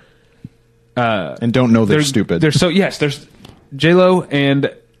 They're and don't know they're stupid. They're so there's J-Lo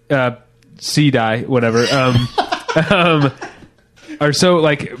and C-Dye whatever are so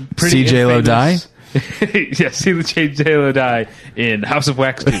pretty. See J-Lo die? Yes, see the J-Lo die in House of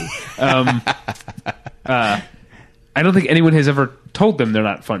Wax 2. I don't think anyone has ever told them they're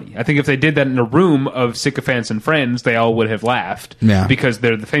not funny. I think if they did that in a room of sycophants and friends, they all would have laughed. Yeah. Because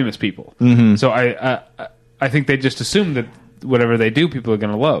they're the famous people. Mm-hmm. So I think they just assume that whatever they do, people are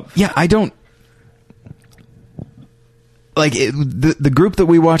going to love. Yeah, I don't the group that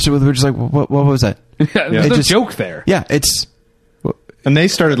we watched it with. We're just what was that? There's no joke there. Yeah, it's. And they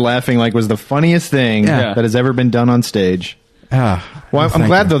started laughing like it was the funniest thing that has ever been done on stage. Well, I'm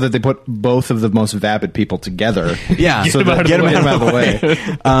glad though that they put both of the most vapid people together. Yeah, so get them out of the way.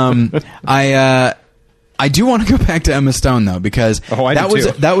 I do want to go back to Emma Stone though, because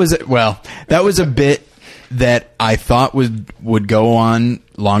that was a bit that I thought would go on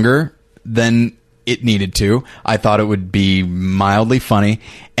longer than it needed to. I thought it would be mildly funny,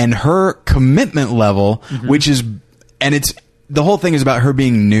 and her commitment level, which is, and it's, the whole thing is about her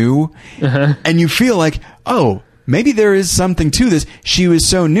being new, and you feel like, oh, maybe there is something to this. She was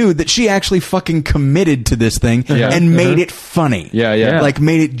so new that she actually fucking committed to this thing and made it funny. Yeah. Like,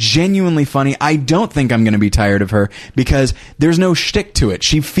 made it genuinely funny. I don't think I'm going to be tired of her because there's no shtick to it.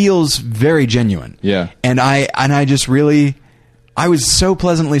 She feels very genuine. Yeah. And I just really, I was so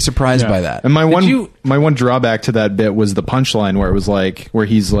pleasantly surprised by that. And my one drawback to that bit was the punchline where it was like, where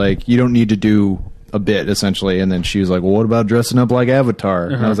he's like, you don't need to do a bit, essentially. And then she was like, well, what about dressing up like Avatar?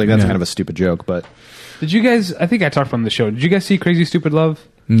 And I was like, that's kind of a stupid joke, but... Did you guys, I think I talked on the show, did you guys see Crazy Stupid Love?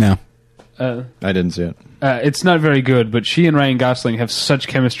 No. I didn't see it. It's not very good, but she and Ryan Gosling have such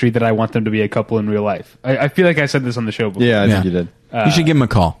chemistry that I want them to be a couple in real life. I feel like I said this on the show before. Yeah, I think you did. You should give him a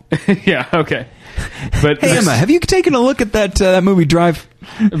call. Yeah, okay. But Hey, Emma, have you taken a look at that movie Drive?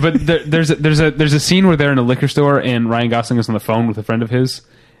 But there's a scene where they're in a liquor store and Ryan Gosling is on the phone with a friend of his,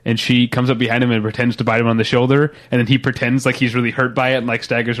 and she comes up behind him and pretends to bite him on the shoulder, and then he pretends like he's really hurt by it and like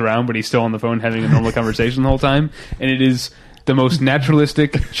staggers around, but he's still on the phone having a normal conversation the whole time. And it is the most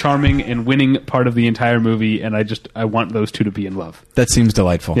naturalistic, charming, and winning part of the entire movie, and I want those two to be in love. That seems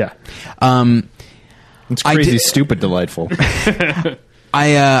delightful. Yeah. It's crazy, stupid, delightful.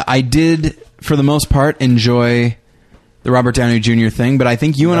 I did, for the most part, enjoy the Robert Downey Jr. thing, but I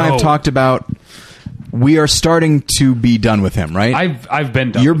think you and I have talked about, we are starting to be done with him, right? I've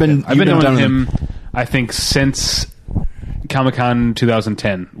been done with him. I've been done with him, I think, since Comic-Con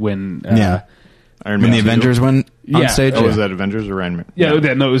 2010, when... Iron when Man the 2. Avengers went on stage? Oh, was that Avengers or Iron Man? Yeah,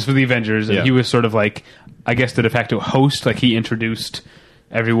 no, it was for the Avengers, and Yeah. he was sort of like, I guess, the de facto host. Like, he introduced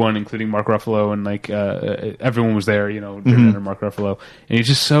everyone, including Mark Ruffalo, and like everyone was there, during Mark Ruffalo, and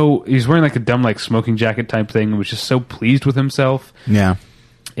he's wearing like a dumb like smoking jacket type thing, and was just so pleased with himself. Yeah.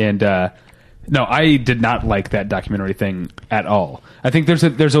 And no, I did not like that documentary thing at all. I think there's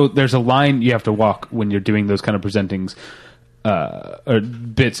a line you have to walk when you're doing those kind of presentings or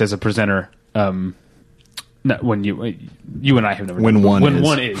bits as a presenter. Not when you and I have never When done one when is.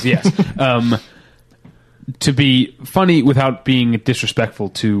 one is yes. To be funny without being disrespectful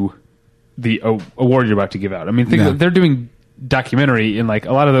to the award you're about to give out. I mean, they're doing documentary, and like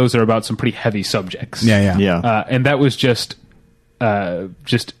a lot of those are about some pretty heavy subjects. Yeah. And that was just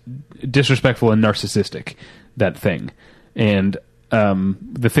disrespectful and narcissistic, that thing. And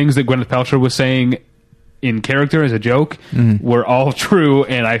the things that Gwyneth Paltrow was saying in character as a joke were all true,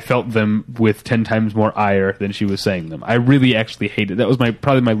 and I felt them with 10 times more ire than she was saying them. I really actually hated it. That was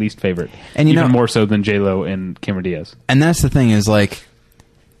probably my least favorite, and even more so than J-Lo and Cameron Diaz. And that's the thing is, like,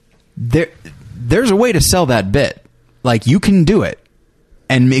 there's a way to sell that bit. Like, you can do it,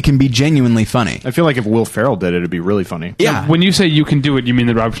 and it can be genuinely funny. I feel like if Will Ferrell did it, it'd be really funny. Yeah. When you say you can do it, you mean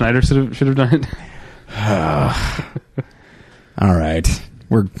that Rob Schneider should have done it? All right.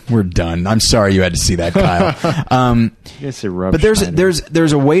 We're done. I'm sorry you had to see that, Kyle. Yes, Rob But Schneider.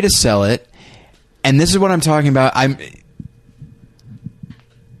 there's a way to sell it, and this is what I'm talking about.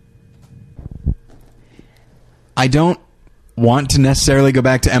 I don't want to necessarily go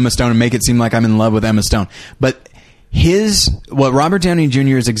back to Emma Stone and make it seem like I'm in love with Emma Stone, but what Robert Downey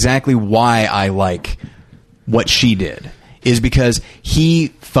Jr. is exactly why I like what she did, is because he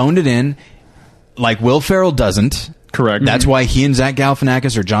phoned it in like Will Ferrell doesn't. Correct. That's why he and Zach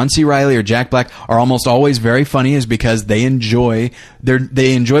Galifianakis or John C. Reilly or Jack Black are almost always very funny, is because they enjoy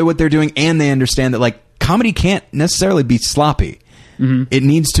what they're doing, and they understand that like comedy can't necessarily be sloppy. It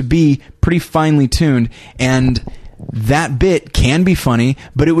needs to be pretty finely tuned, and that bit can be funny,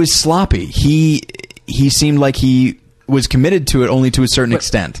 but it was sloppy. He seemed like he was committed to it only to a certain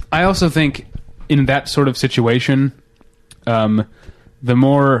extent. I also think in that sort of situation, the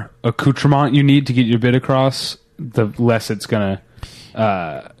more accoutrement you need to get your bit across, the less it's gonna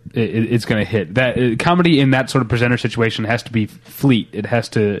it's gonna hit. That comedy in that sort of presenter situation has to be fleet. It has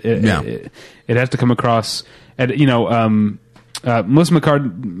to it has to come across. And Melissa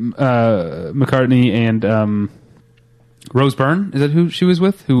McCartney and Rose Byrne, is that who she was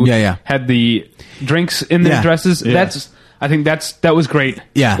with? Who had the drinks in their dresses? Yeah. I think that was great.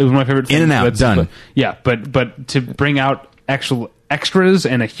 Yeah, it was my favorite thing. In and out, done. But to bring out actual extras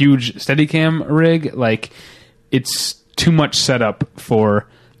and a huge Steadicam rig, like, it's too much setup for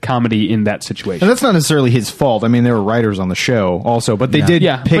comedy in that situation. And that's not necessarily his fault. I mean, there were writers on the show also, but they did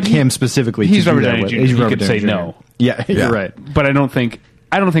pick him specifically. He's to Robert do that Downey with. Jr. He's He Robert could Downey say Jr. no. Yeah, you're right. But I don't think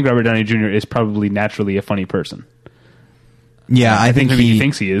Robert Downey Jr. is probably naturally a funny person. Yeah, I think maybe he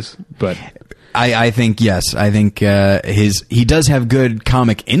thinks he is, but I think yes. I think he does have good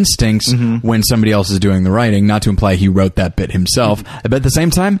comic instincts when somebody else is doing the writing. Not to imply he wrote that bit himself, but at the same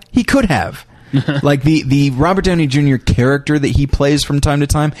time, he could have. Like the Robert Downey Jr. character that he plays from time to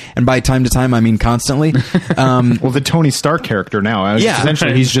time, and by time to time I mean constantly. Well, the Tony Stark character now,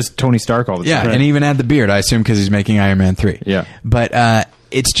 essentially he's just Tony Stark all the time. Yeah, and he even had the beard, I assume, because he's making Iron Man 3. Yeah, but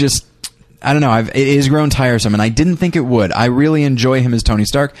it's just. I don't know. It has grown tiresome, and I didn't think it would. I really enjoy him as Tony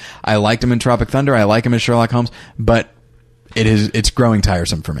Stark. I liked him in Tropic Thunder. I like him as Sherlock Holmes, but it's growing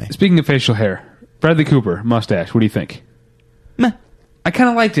tiresome for me. Speaking of facial hair, Bradley Cooper, mustache, what do you think? Meh. I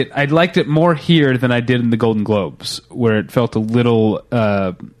kind of liked it. I liked it more here than I did in the Golden Globes, where it felt a little,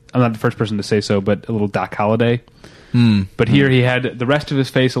 I'm not the first person to say so, but a little Doc Holliday. But here he had the rest of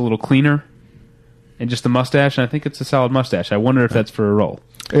his face a little cleaner, and just the mustache, and I think it's a solid mustache. I wonder if that's for a role.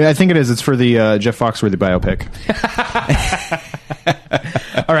 I think it is. It's for the Jeff Foxworthy biopic.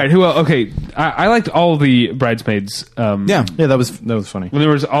 All right, who else? Okay, I liked all the Bridesmaids. Yeah, that was funny. When there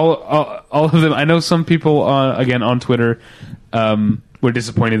was all of them. I know some people again on Twitter were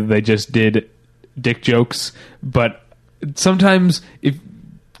disappointed that they just did dick jokes, but sometimes if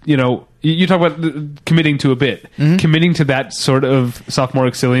you talk about committing to a bit, committing to that sort of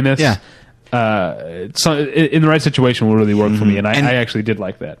sophomoric silliness. Yeah. So in the right situation will really work for me, and I actually did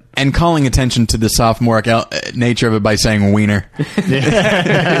like that. And calling attention to the sophomoric nature of it by saying wiener.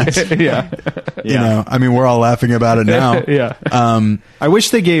 Yeah. You know, I mean, we're all laughing about it now. Yeah. I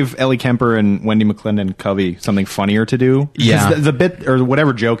wish they gave Ellie Kemper and Wendy McClendon Covey something funnier to do. Yeah. The bit, or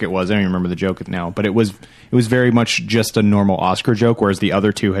whatever joke it was, I don't even remember the joke now, but it was very much just a normal Oscar joke, whereas the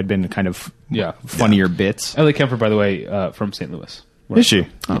other two had been kind of funnier bits. Ellie Kemper, by the way, from St. Louis. Is she?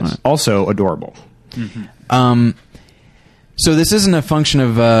 Yes. Also adorable. So this isn't a function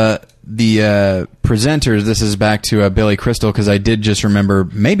of the presenters. This is back to Billy Crystal, because I did just remember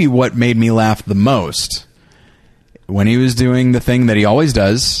maybe what made me laugh the most when he was doing the thing that he always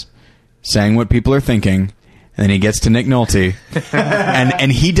does, saying what people are thinking, and then he gets to Nick Nolte,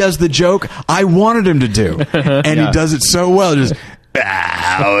 and he does the joke I wanted him to do, and he does it so well. Just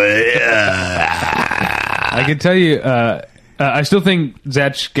I can tell you. I still think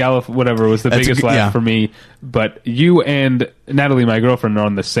Zach Galifianakis, whatever, was the biggest laugh for me. But you and Natalie, my girlfriend, are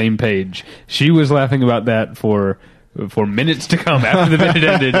on the same page. She was laughing about that for minutes to come. After the minute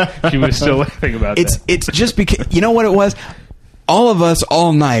ended, she was still laughing about that. It's just because, you know what it was? All of us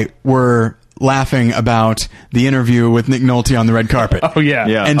all night were laughing about the interview with Nick Nolte on the red carpet. Oh,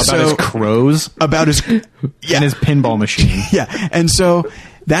 yeah. And about his crows. About his... And his pinball machine. Yeah. And so...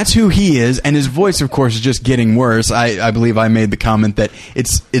 That's who he is, and his voice, of course, is just getting worse. I believe I made the comment that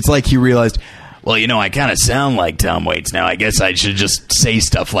it's like he realized, well, I kind of sound like Tom Waits now. I guess I should just say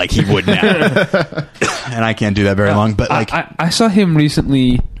stuff like he would now. And I can't do that very long. But like, I saw him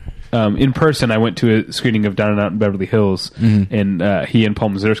recently in person. I went to a screening of Down and Out in Beverly Hills, and he and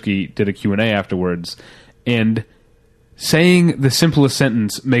Paul Mazursky did a Q&A afterwards, and saying the simplest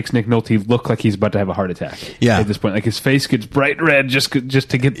sentence makes Nick Nolte look like he's about to have a heart attack. Yeah. At this point, like his face gets bright red just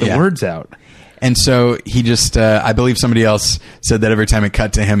to get the words out. And so he just, I believe somebody else said that every time it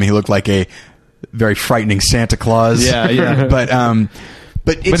cut to him, he looked like a very frightening Santa Claus. Yeah. But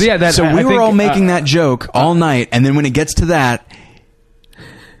yeah, so we were all making that joke all night, and then when it gets to that,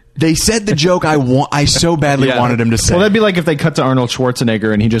 they said the joke I so badly wanted him to say. Well, that'd be like if they cut to Arnold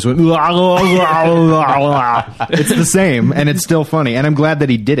Schwarzenegger and he just went, it's the same, and it's still funny. And I'm glad that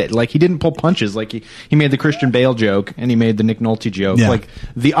he did it. Like, he didn't pull punches. Like, he made the Christian Bale joke, and he made the Nick Nolte joke. Yeah. Like,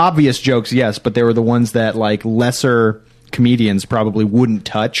 the obvious jokes, yes, but they were the ones that, like, lesser comedians probably wouldn't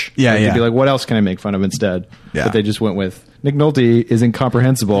touch. Yeah, They'd be like, what else can I make fun of instead? Yeah. But they just went with, Nick Nolte is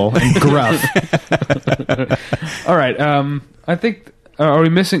incomprehensible and gruff. All right. I think... are we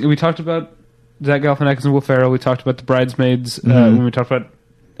missing? We talked about Zach Galifianakis and Will Ferrell. We talked about the Bridesmaids when we talked about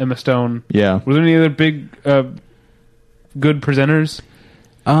Emma Stone. Yeah. Were there any other big, good presenters?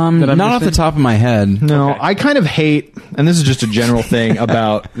 Not off the top of my head. No, Okay. I kind of hate, and this is just a general thing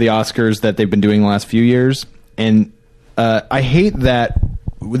about the Oscars that they've been doing the last few years, and I hate that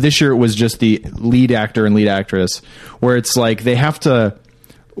this year it was just the lead actor and lead actress, where it's like they have to...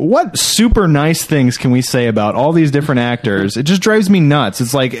 What super nice things can we say about all these different actors? It just drives me nuts.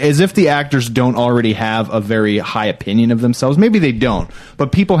 It's like as if the actors don't already have a very high opinion of themselves. Maybe they don't,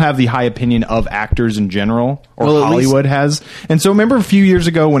 but people have the high opinion of actors in general, or Well, Hollywood has. And so remember a few years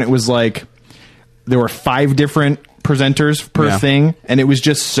ago when it was like there were 5 different presenters per thing, and it was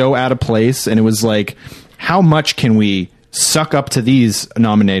just so out of place, and it was like, how much can we suck up to these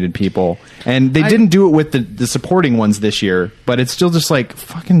nominated people? And they didn't do it with the supporting ones this year, but it's still just like,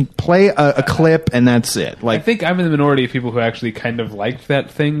 fucking play a clip and that's it. Like, I think I'm in the minority of people who actually kind of liked that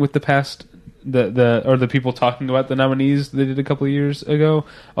thing with the past the people talking about the nominees they did a couple of years ago.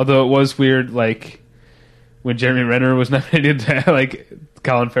 Although it was weird, like when Jeremy Renner was nominated, like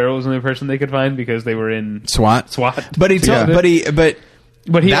Colin Farrell was the only person they could find because they were in SWAT. But he that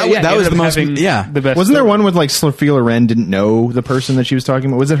was the most the best. Wasn't there one with like Sophia Loren didn't know the person that she was talking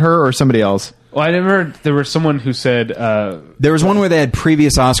about? Was it her or somebody else? Well, I never. There was someone who said there was one where they had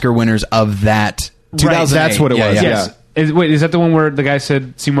previous Oscar winners of that. 2008. That's what it was. Yes. Wait, is that the one where the guy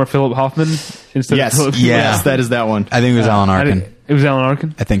said Seymour Philip Hoffman instead of Philip? Yes, that is that one. I think it was Alan Arkin. It was Alan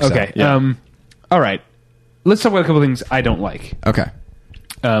Arkin? I think so. Okay. Yeah. All right. Let's talk about a couple things I don't like. Okay.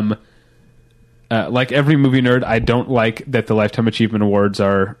 Like every movie nerd, I don't like that the Lifetime Achievement Awards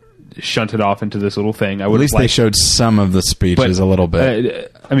are shunted off into this little thing. I would At least they showed some of the speeches a little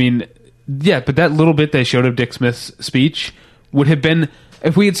bit. I mean, yeah, but that little bit they showed of Dick Smith's speech would have been,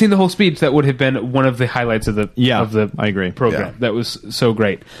 if we had seen the whole speech, that would have been one of the highlights of the I agree. program. Yeah. That was so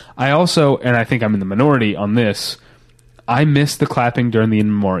great. I also, and I think I'm in the minority on this, I miss the clapping during the In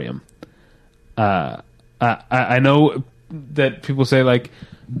Memoriam. I know that people say like,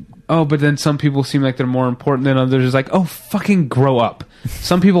 oh, but then some people seem like they're more important than others. It's like, oh, fucking grow up.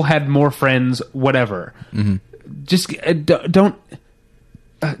 Some people had more friends, whatever. Mm-hmm. Just don't...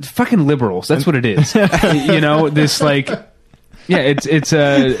 fucking liberals. That's what it is. You know, this like... Yeah, it's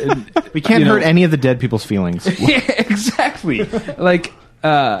we can't hurt any of the dead people's feelings. Yeah, exactly. Like...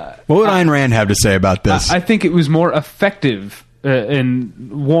 what would Ayn Rand have to say about this? I think it was more effective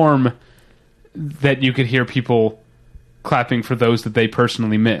and warm that you could hear people clapping for those that they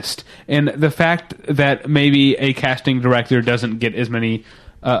personally missed. And the fact that maybe a casting director doesn't get as many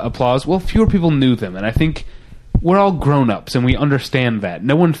applause, well, fewer people knew them. And I think we're all grown-ups and we understand that.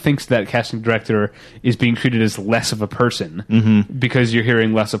 No one thinks that casting director is being treated as less of a person because you're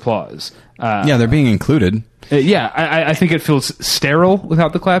hearing less applause. Yeah, they're being included. I think it feels sterile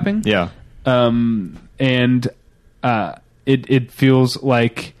without the clapping. Yeah. And it feels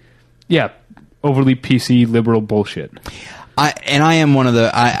like, overly PC liberal bullshit. I am one of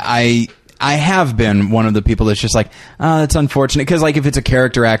the I have been one of the people that's just like, oh, that's unfortunate, because like if it's a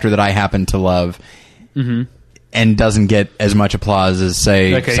character actor that I happen to love and doesn't get as much applause as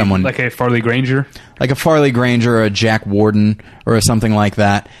say like someone like a Farley Granger, or a Jack Warden or something like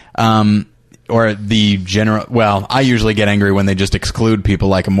that, or the general. Well, I usually get angry when they just exclude people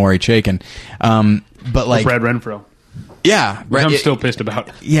like a Maury Chaykin, but like Brad Renfro. Yeah, which I'm still pissed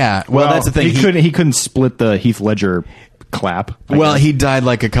about. Yeah, well, that's the thing. He couldn't split the Heath Ledger clap. Well, he died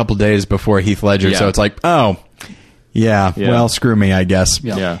like a couple days before Heath Ledger, so it's like, oh, yeah, well, screw me, I guess.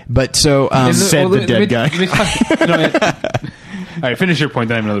 Yeah. But so said the dead guy. All right, finish your point.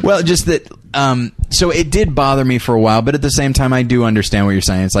 Then I have another. Well, just that. So it did bother me for a while, but at the same time, I do understand what you're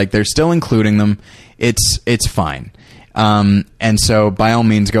saying. It's like they're still including them. It's fine. And so by all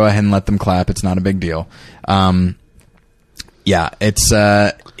means, go ahead and let them clap. It's not a big deal. Yeah, it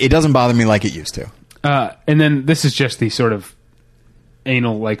doesn't bother me like it used to. And then this is just the sort of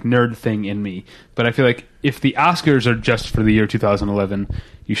anal like nerd thing in me, but I feel like if the Oscars are just for the year 2011,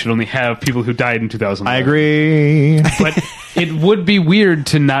 you should only have people who died in 2011. I agree. But it would be weird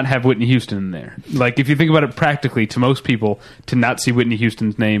to not have Whitney Houston in there. Like if you think about it practically, to most people, to not see Whitney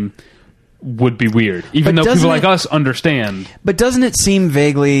Houston's name would be weird, even though people like us understand. But doesn't it seem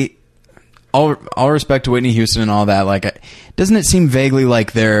vaguely... All respect to Whitney Houston and all that, like, doesn't it seem vaguely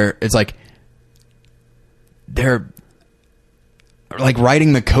like they're like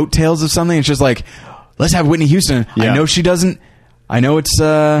riding the coattails of something? It's just like, let's have Whitney Houston. Yeah. I know she doesn't. I know it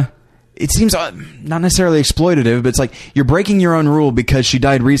seems not necessarily exploitative, but it's like you're breaking your own rule because she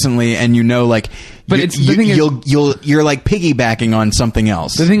died recently, and you know, like, but you're like piggybacking on something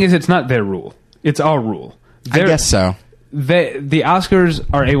else. The thing is, it's not their rule; it's our rule. I guess so. The Oscars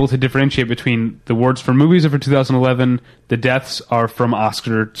are able to differentiate between the awards for movies are for 2011. The deaths are from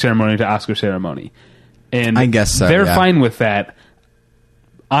Oscar ceremony to Oscar ceremony, and I guess so, they're fine with that.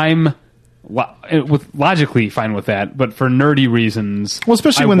 I'm logically fine with that, but for nerdy reasons, well,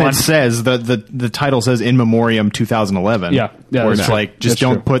 especially when it says the title says In Memoriam 2011. Yeah, where it's like just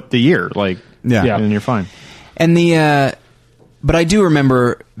don't put the year, like and you're fine. And but I do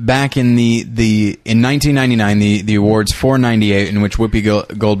remember back in in 1999 the awards for 98, in which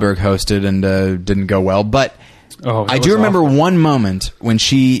Whoopi Goldberg hosted and didn't go well. But I do remember one moment when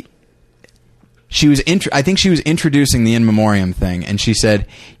she was I think she was introducing the In Memoriam thing, and she said,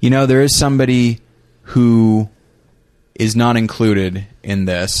 "You know, there is somebody who is not included in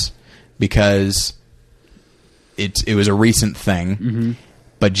this because it was a recent thing,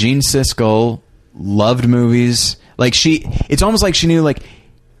 but Gene Siskel loved movies." Like it's almost like she knew, like,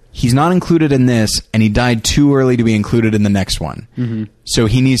 he's not included in this, and he died too early to be included in the next one. Mm-hmm. So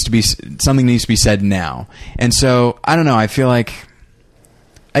he needs to be, something needs to be said now. And so, I don't know, I feel like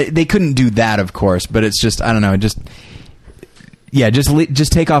they couldn't do that, of course, but it's just, I don't know, just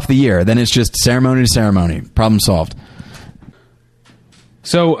take off the year. Then it's just ceremony to ceremony. Problem solved.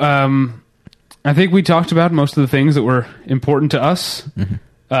 So, I think we talked about most of the things that were important to us. Mm-hmm.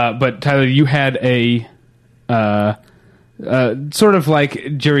 But Tyler, you had a sort of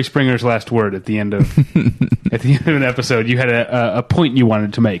like Jerry Springer's last word at the end of an episode. You had a point you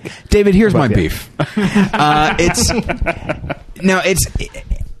wanted to make. David, here's my beef.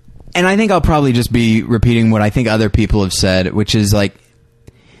 And I think I'll probably just be repeating what I think other people have said, which is like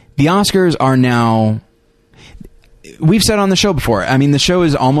the Oscars are now. We've said on the show before. I mean, the show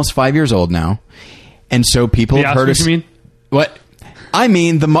is almost 5 years old now, and so people have heard us. You mean? What? I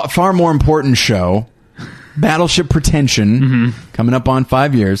mean, the far more important show, Battleship Pretension, coming up on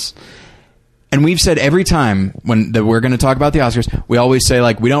 5 years. And we've said every time that we're going to talk about the Oscars, we always say,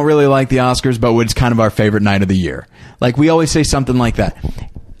 like, we don't really like the Oscars, but it's kind of our favorite night of the year. Like, we always say something like that.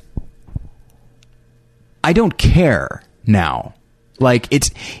 I don't care now. Like, it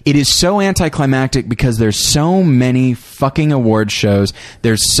is so anticlimactic because there's so many fucking award shows.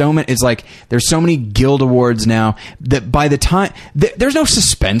 There's so many. It's like there's so many Guild Awards now that by the time there's no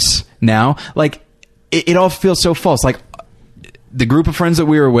suspense now. Like it all feels so false. Like the group of friends that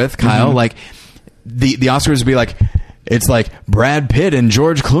we were with, Kyle. Like the Oscars would be like. It's like Brad Pitt and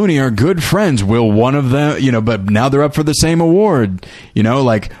George Clooney are good friends. Will one of them, but now they're up for the same award.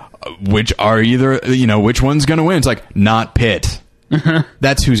 Like which are either, which one's going to win? It's like not Pitt.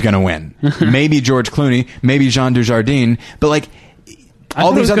 That's who's going to win. Maybe George Clooney, maybe Jean Dujardin, but like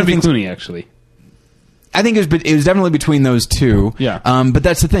all these other things. Clooney, actually, I think it was definitely between those two. Yeah. But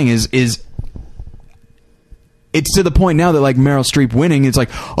that's the thing is it's to the point now that like Meryl Streep winning, it's like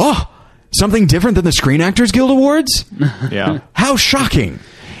something different than the Screen Actors Guild Awards. Yeah. How shocking!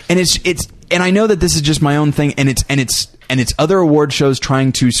 And it's and I know that this is just my own thing, and it's other award shows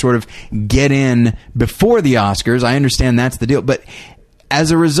trying to sort of get in before the Oscars. I understand that's the deal, but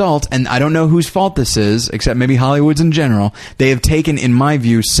as a result, and I don't know whose fault this is, except maybe Hollywood's in general, they have taken, in my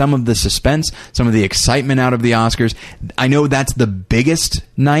view, some of the suspense, some of the excitement out of the Oscars. I know that's the biggest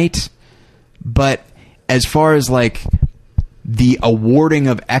night, but as far as like the awarding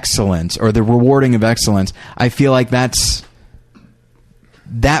of excellence or the rewarding of excellence, I feel like that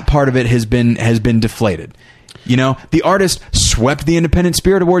part of it has been deflated. The artist swept the Independent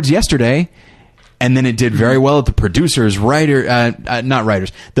Spirit Awards yesterday, and then it did very well at the producers,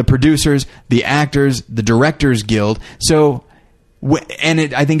 the producers, the actors, the Directors Guild. So,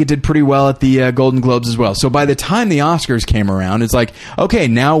 I think it did pretty well at the Golden Globes as well. So by the time the Oscars came around, it's like, okay,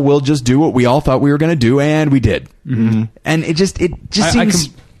 now we'll just do what we all thought we were going to do, and we did. Mm-hmm. And it just seems.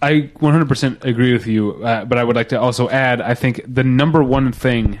 I 100% agree with you, but I would like to also add, I think the number one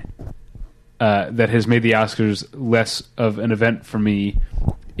thing that has made the Oscars less of an event for me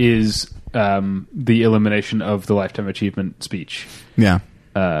is the elimination of the Lifetime Achievement speech. Yeah.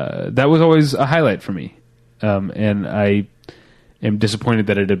 That was always a highlight for me. And I am disappointed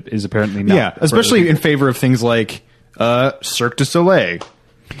that it is apparently not. Yeah, especially in favor of things like Cirque du Soleil.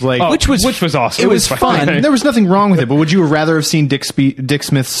 Like, which was awesome. It was fun. There was nothing wrong with it. But would you rather have seen Dick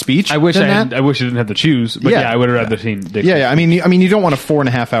Smith's speech? I wish I didn't have to choose. But yeah I would have rather seen Dick. Yeah, I mean, you don't want a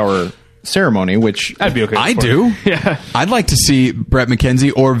 4.5 hour ceremony, which I'd be okay. I do. Yeah, I'd like to see Brett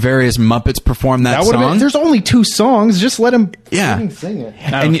McKenzie or various Muppets perform that song. There's only 2 songs. Just let him sing it.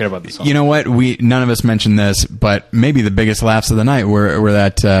 I don't care about the song. You know what? None of us mentioned this, but maybe the biggest laughs of the night were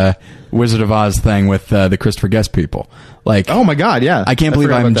that Wizard of Oz thing with the Christopher Guest people. Like, oh my God, yeah! I can't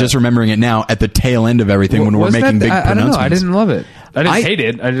believe I'm just remembering it now at the tail end of everything when we're making big pronouncements. I don't know. I didn't love it. I didn't hate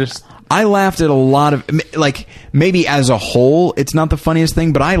it. I laughed at a lot of, like, maybe as a whole, it's not the funniest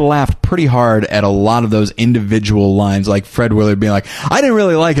thing, but I laughed pretty hard at a lot of those individual lines, like Fred Willard being like, I didn't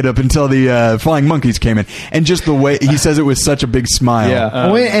really like it up until the Flying Monkeys came in. And just the way he says it with such a big smile.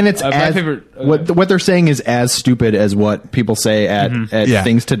 Yeah. And it's my favorite. What they're saying is as stupid as what people say at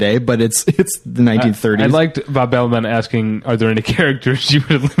things today, but it's the 1930s. I liked Bob Bellman asking, are there any characters you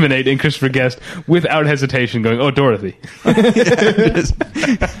would eliminate in Christopher Guest without hesitation going, oh, Dorothy.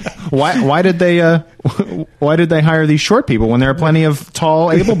 Why did they hire these short people when there are plenty of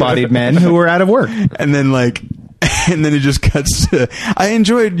tall, able-bodied men who were out of work? And then it just cuts to, I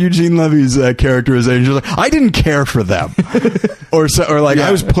enjoyed Eugene Levy's characterization. Like, I didn't care for them,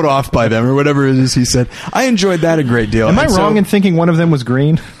 I was put off by them, or whatever it is he said. I enjoyed that a great deal. Am I wrong in thinking one of them was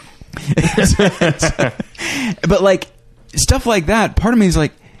green? But like stuff like that, part of me is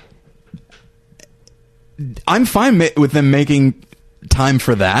like, I'm fine with them making time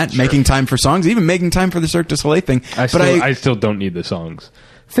for that, making time for songs, even making time for the Cirque du Soleil thing. I still don't need the songs.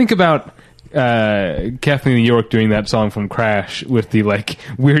 Think about Kathleen New York doing that song from Crash with the like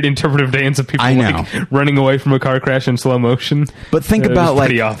weird interpretive dance of people like running away from a car crash in slow motion. But think about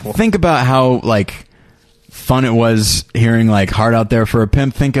like awful. Think about how like fun it was hearing like Hard Out There for a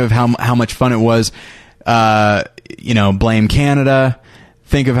Pimp. Think of how much fun it was Blame Canada.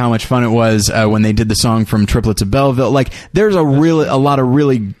 Think of how much fun it was when they did the song from Triplets of Belleville. Like there's a lot of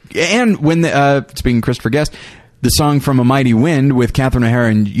really, and when speaking of Christopher Guest, the song from A Mighty Wind with Catherine O'Hara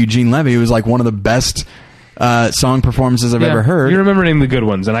and Eugene Levy was like one of the best song performances I've ever heard. You're remembering the good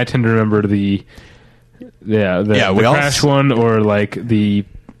ones, and I tend to remember the Crash one, or like the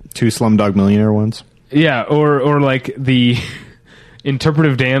 2 Slumdog Millionaire ones. Yeah, or like the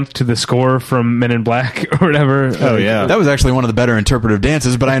interpretive dance to the score from Men in Black or whatever. Oh yeah, that was actually one of the better interpretive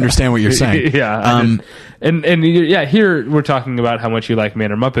dances. But I understand what you're saying. Yeah, here we're talking about how much you like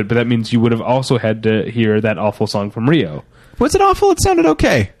Man or Muppet, but that means you would have also had to hear that awful song from Rio. Was it awful? It sounded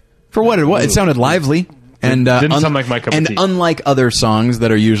okay for what it was. It sounded lively and didn't sound like my cup of tea. Unlike other songs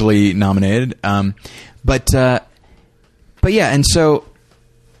that are usually nominated. But yeah, and so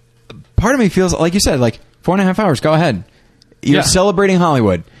part of me feels like you said, like 4.5 hours. Go ahead. You're celebrating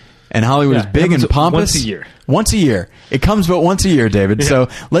Hollywood, and Hollywood is big and pompous. Once a year. It comes but once a year, David. Yeah. So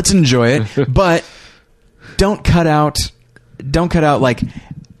let's enjoy it. But don't cut out. Like,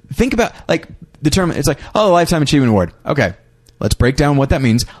 think about like the term. It's like, Lifetime Achievement Award. Okay, let's break down what that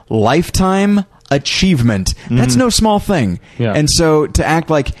means. Lifetime achievement. That's no small thing. Yeah. And so to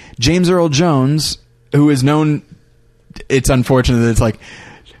act like James Earl Jones, who is known, it's unfortunate that it's like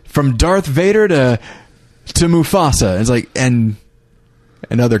from Darth Vader to Mufasa. It's like and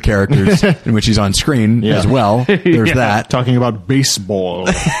other characters in which he's on screen as well. There's that. Talking about baseball.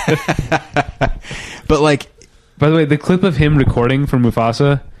 But like, by the way, the clip of him recording for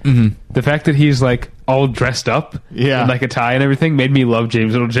Mufasa, the fact that he's like all dressed up in like a tie and everything made me love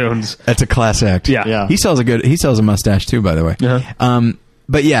James Earl Jones. That's a class act. Yeah. He sells a mustache too, by the way. Uh-huh.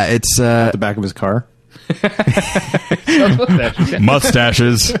 But yeah, it's at the back of his car.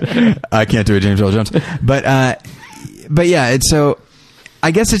 Mustaches. I can't do it, James Earl Jones. But yeah, it's so. I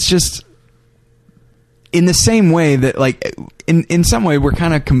guess it's just in the same way that, like, in some way, we're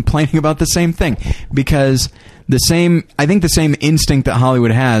kind of complaining about the same thing, because I think the same instinct that Hollywood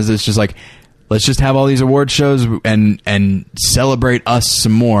has is just like, let's just have all these award shows and celebrate us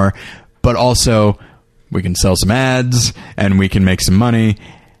some more, but also we can sell some ads and we can make some money.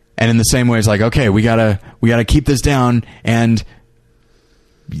 And in the same way, it's like, okay, we gotta keep this down. And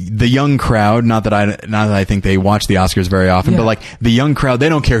the young crowd, not that I think they watch the Oscars very often, but like the young crowd, they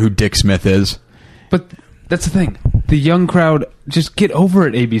don't care who Dick Smith is. But that's the thing. The young crowd, just get over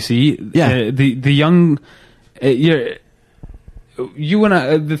it, ABC. Yeah. The young, you and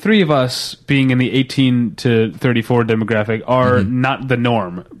I, the three of us being in the 18 to 34 demographic are not the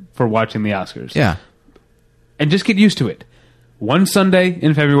norm for watching the Oscars. Yeah. And just get used to it. One Sunday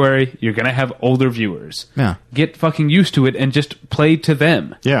in February, you're going to have older viewers. Yeah. Get fucking used to it and just play to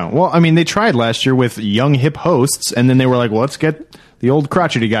them. Yeah. Well, I mean, they tried last year with young, hip hosts, and then they were like, well, let's get the old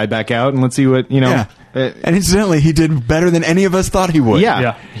crotchety guy back out and let's see what, Yeah. And incidentally, he did better than any of us thought he would.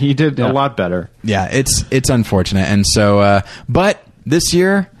 Yeah. He did a lot better. Yeah. It's unfortunate. And so, but this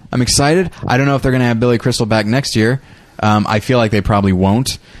year, I'm excited. I don't know if they're going to have Billy Crystal back next year. I feel like they probably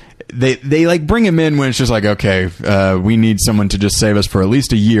won't. They like bring him in when it's just like, okay, we need someone to just save us for at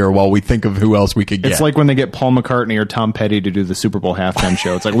least a year while we think of who else we could get. It's like when they get Paul McCartney or Tom Petty to do the Super Bowl halftime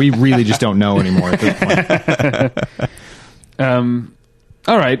show. It's like, we really just don't know anymore at this point.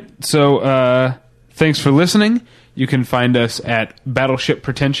 All right. So thanks for listening. You can find us at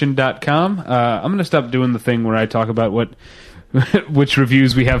battleshippretension.com. I'm going to stop doing the thing where I talk about which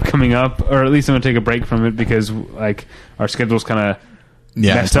reviews we have coming up, or at least I'm going to take a break from it because like our schedule's kind of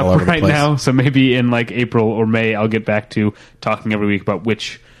messed up right now. So maybe in like April or May, I'll get back to talking every week about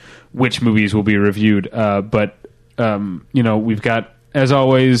which movies will be reviewed. But we've got, as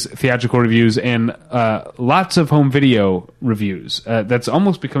always, theatrical reviews and lots of home video reviews. That's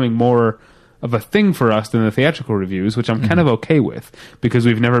almost becoming more of a thing for us than the theatrical reviews, which I'm kind of okay with, because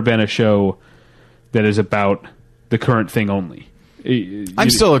we've never been a show that is about the current thing only.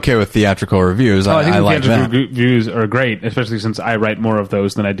 I'm still okay with theatrical reviews. I think I the like theatrical that. reviews are great, especially since I write more of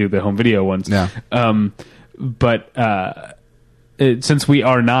those than I do the home video ones. Yeah. Since we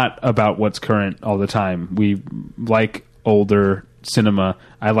are not about what's current all the time, we like older cinema.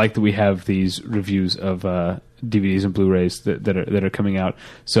 I like that we have these reviews of DVDs and Blu-rays that are coming out.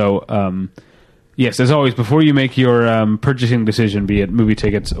 So, yes, as always, before you make your purchasing decision, be it movie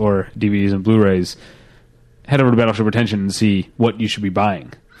tickets or DVDs and Blu-rays, head over to Battleship Retention and see what you should be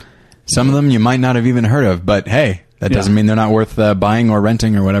buying. Some of them you might not have even heard of, but hey, that doesn't mean they're not worth buying or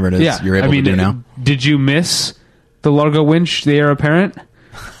renting or whatever it is you're able to do now. Did you miss the Largo Winch, the heir apparent?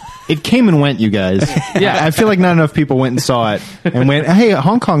 It came and went, you guys. Yeah. I feel like not enough people went and saw it and went, hey,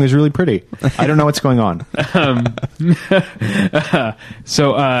 Hong Kong is really pretty. I don't know what's going on.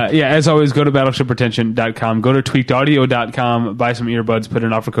 So, as always, go to battleshipretention.com, go to tweakedaudio.com, buy some earbuds, put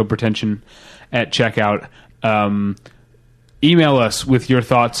in offer code pretension at checkout. Email us with your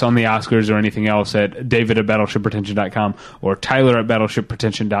thoughts on the Oscars or anything else at david@battleshipretention.com or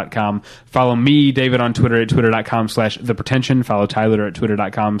tyler@battleshipretention.com. Follow me, David, on Twitter at twitter.com/thepretension. Follow Tyler at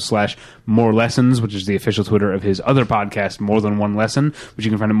twitter.com/morelessons, which is the official Twitter of his other podcast, More Than One Lesson, which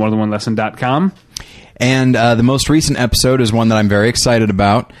you can find at morethanonelesson.com. And the most recent episode is one that I'm very excited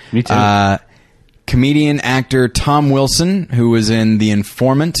about. Me too. Comedian actor Tom Wilson, who was in The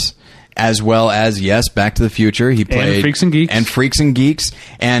Informant, as well as, yes, Back to the Future. He played and Freaks and Geeks,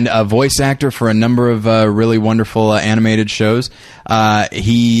 and a voice actor for a number of really wonderful animated shows.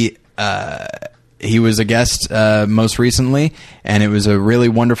 He was a guest most recently, and it was a really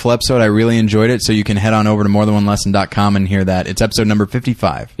wonderful episode. I really enjoyed it, so you can head on over to morethanonelesson.com and hear that. It's episode number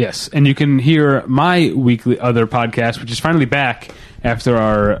 55. Yes, and you can hear my weekly other podcast, which is finally back after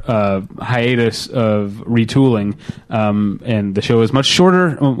our hiatus of retooling, and the show is much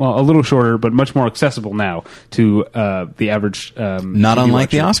shorter, well, a little shorter, but much more accessible now to the average. Not unlike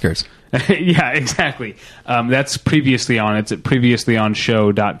the Oscars. Yeah, exactly. That's previously on. It's at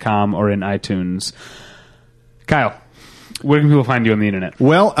previouslyonshow.com or in iTunes. Kyle, where can people find you on the internet?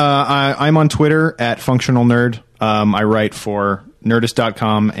 Well, I'm on Twitter at Functional Nerd. I write for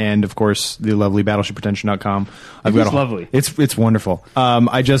Nerdist.com and, of course, the lovely BattleshipRetention.com. It's lovely. It's wonderful.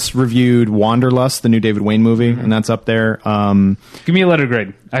 I just reviewed Wanderlust, the new David Wayne movie, and that's up there. Give me a letter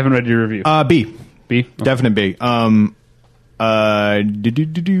grade. I haven't read your review. B. B? Oh. Definite B. I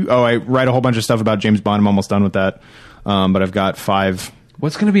write a whole bunch of stuff about James Bond. I'm almost done with that. But I've got 5.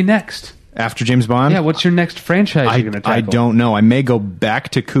 What's going to be next? After James Bond? Yeah, what's your next franchise you're going to tackle? I don't know. I may go back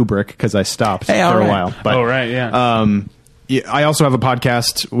to Kubrick because I stopped for a while. But, I also have a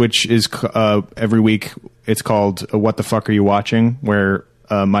podcast which is every week. It's called What the Fuck Are You Watching? Where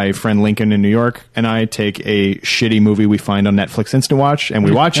my friend Lincoln in New York and I take a shitty movie we find on Netflix Instant Watch and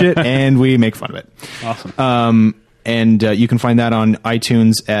we watch it and we make fun of it. Awesome. And you can find that on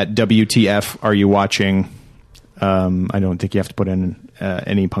iTunes at WTF Are You Watching? I don't think you have to put in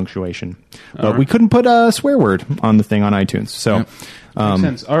any punctuation. But we couldn't put a swear word on the thing on iTunes. So makes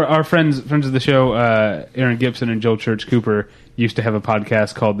sense. Our friends of the show, Aaron Gibson and Joel Church Cooper, used to have a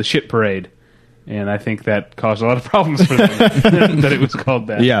podcast called The Shit Parade. And I think that caused a lot of problems for them that it was called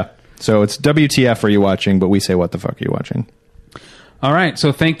that. Yeah. So it's WTF Are You Watching? But we say What the Fuck Are You Watching? All right.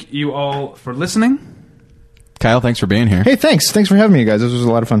 So thank you all for listening. Kyle, thanks for being here. Hey, thanks. Thanks for having me, you guys. This was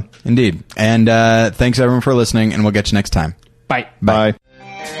a lot of fun. Indeed. And thanks, everyone, for listening, and we'll get you next time. Bye. Bye.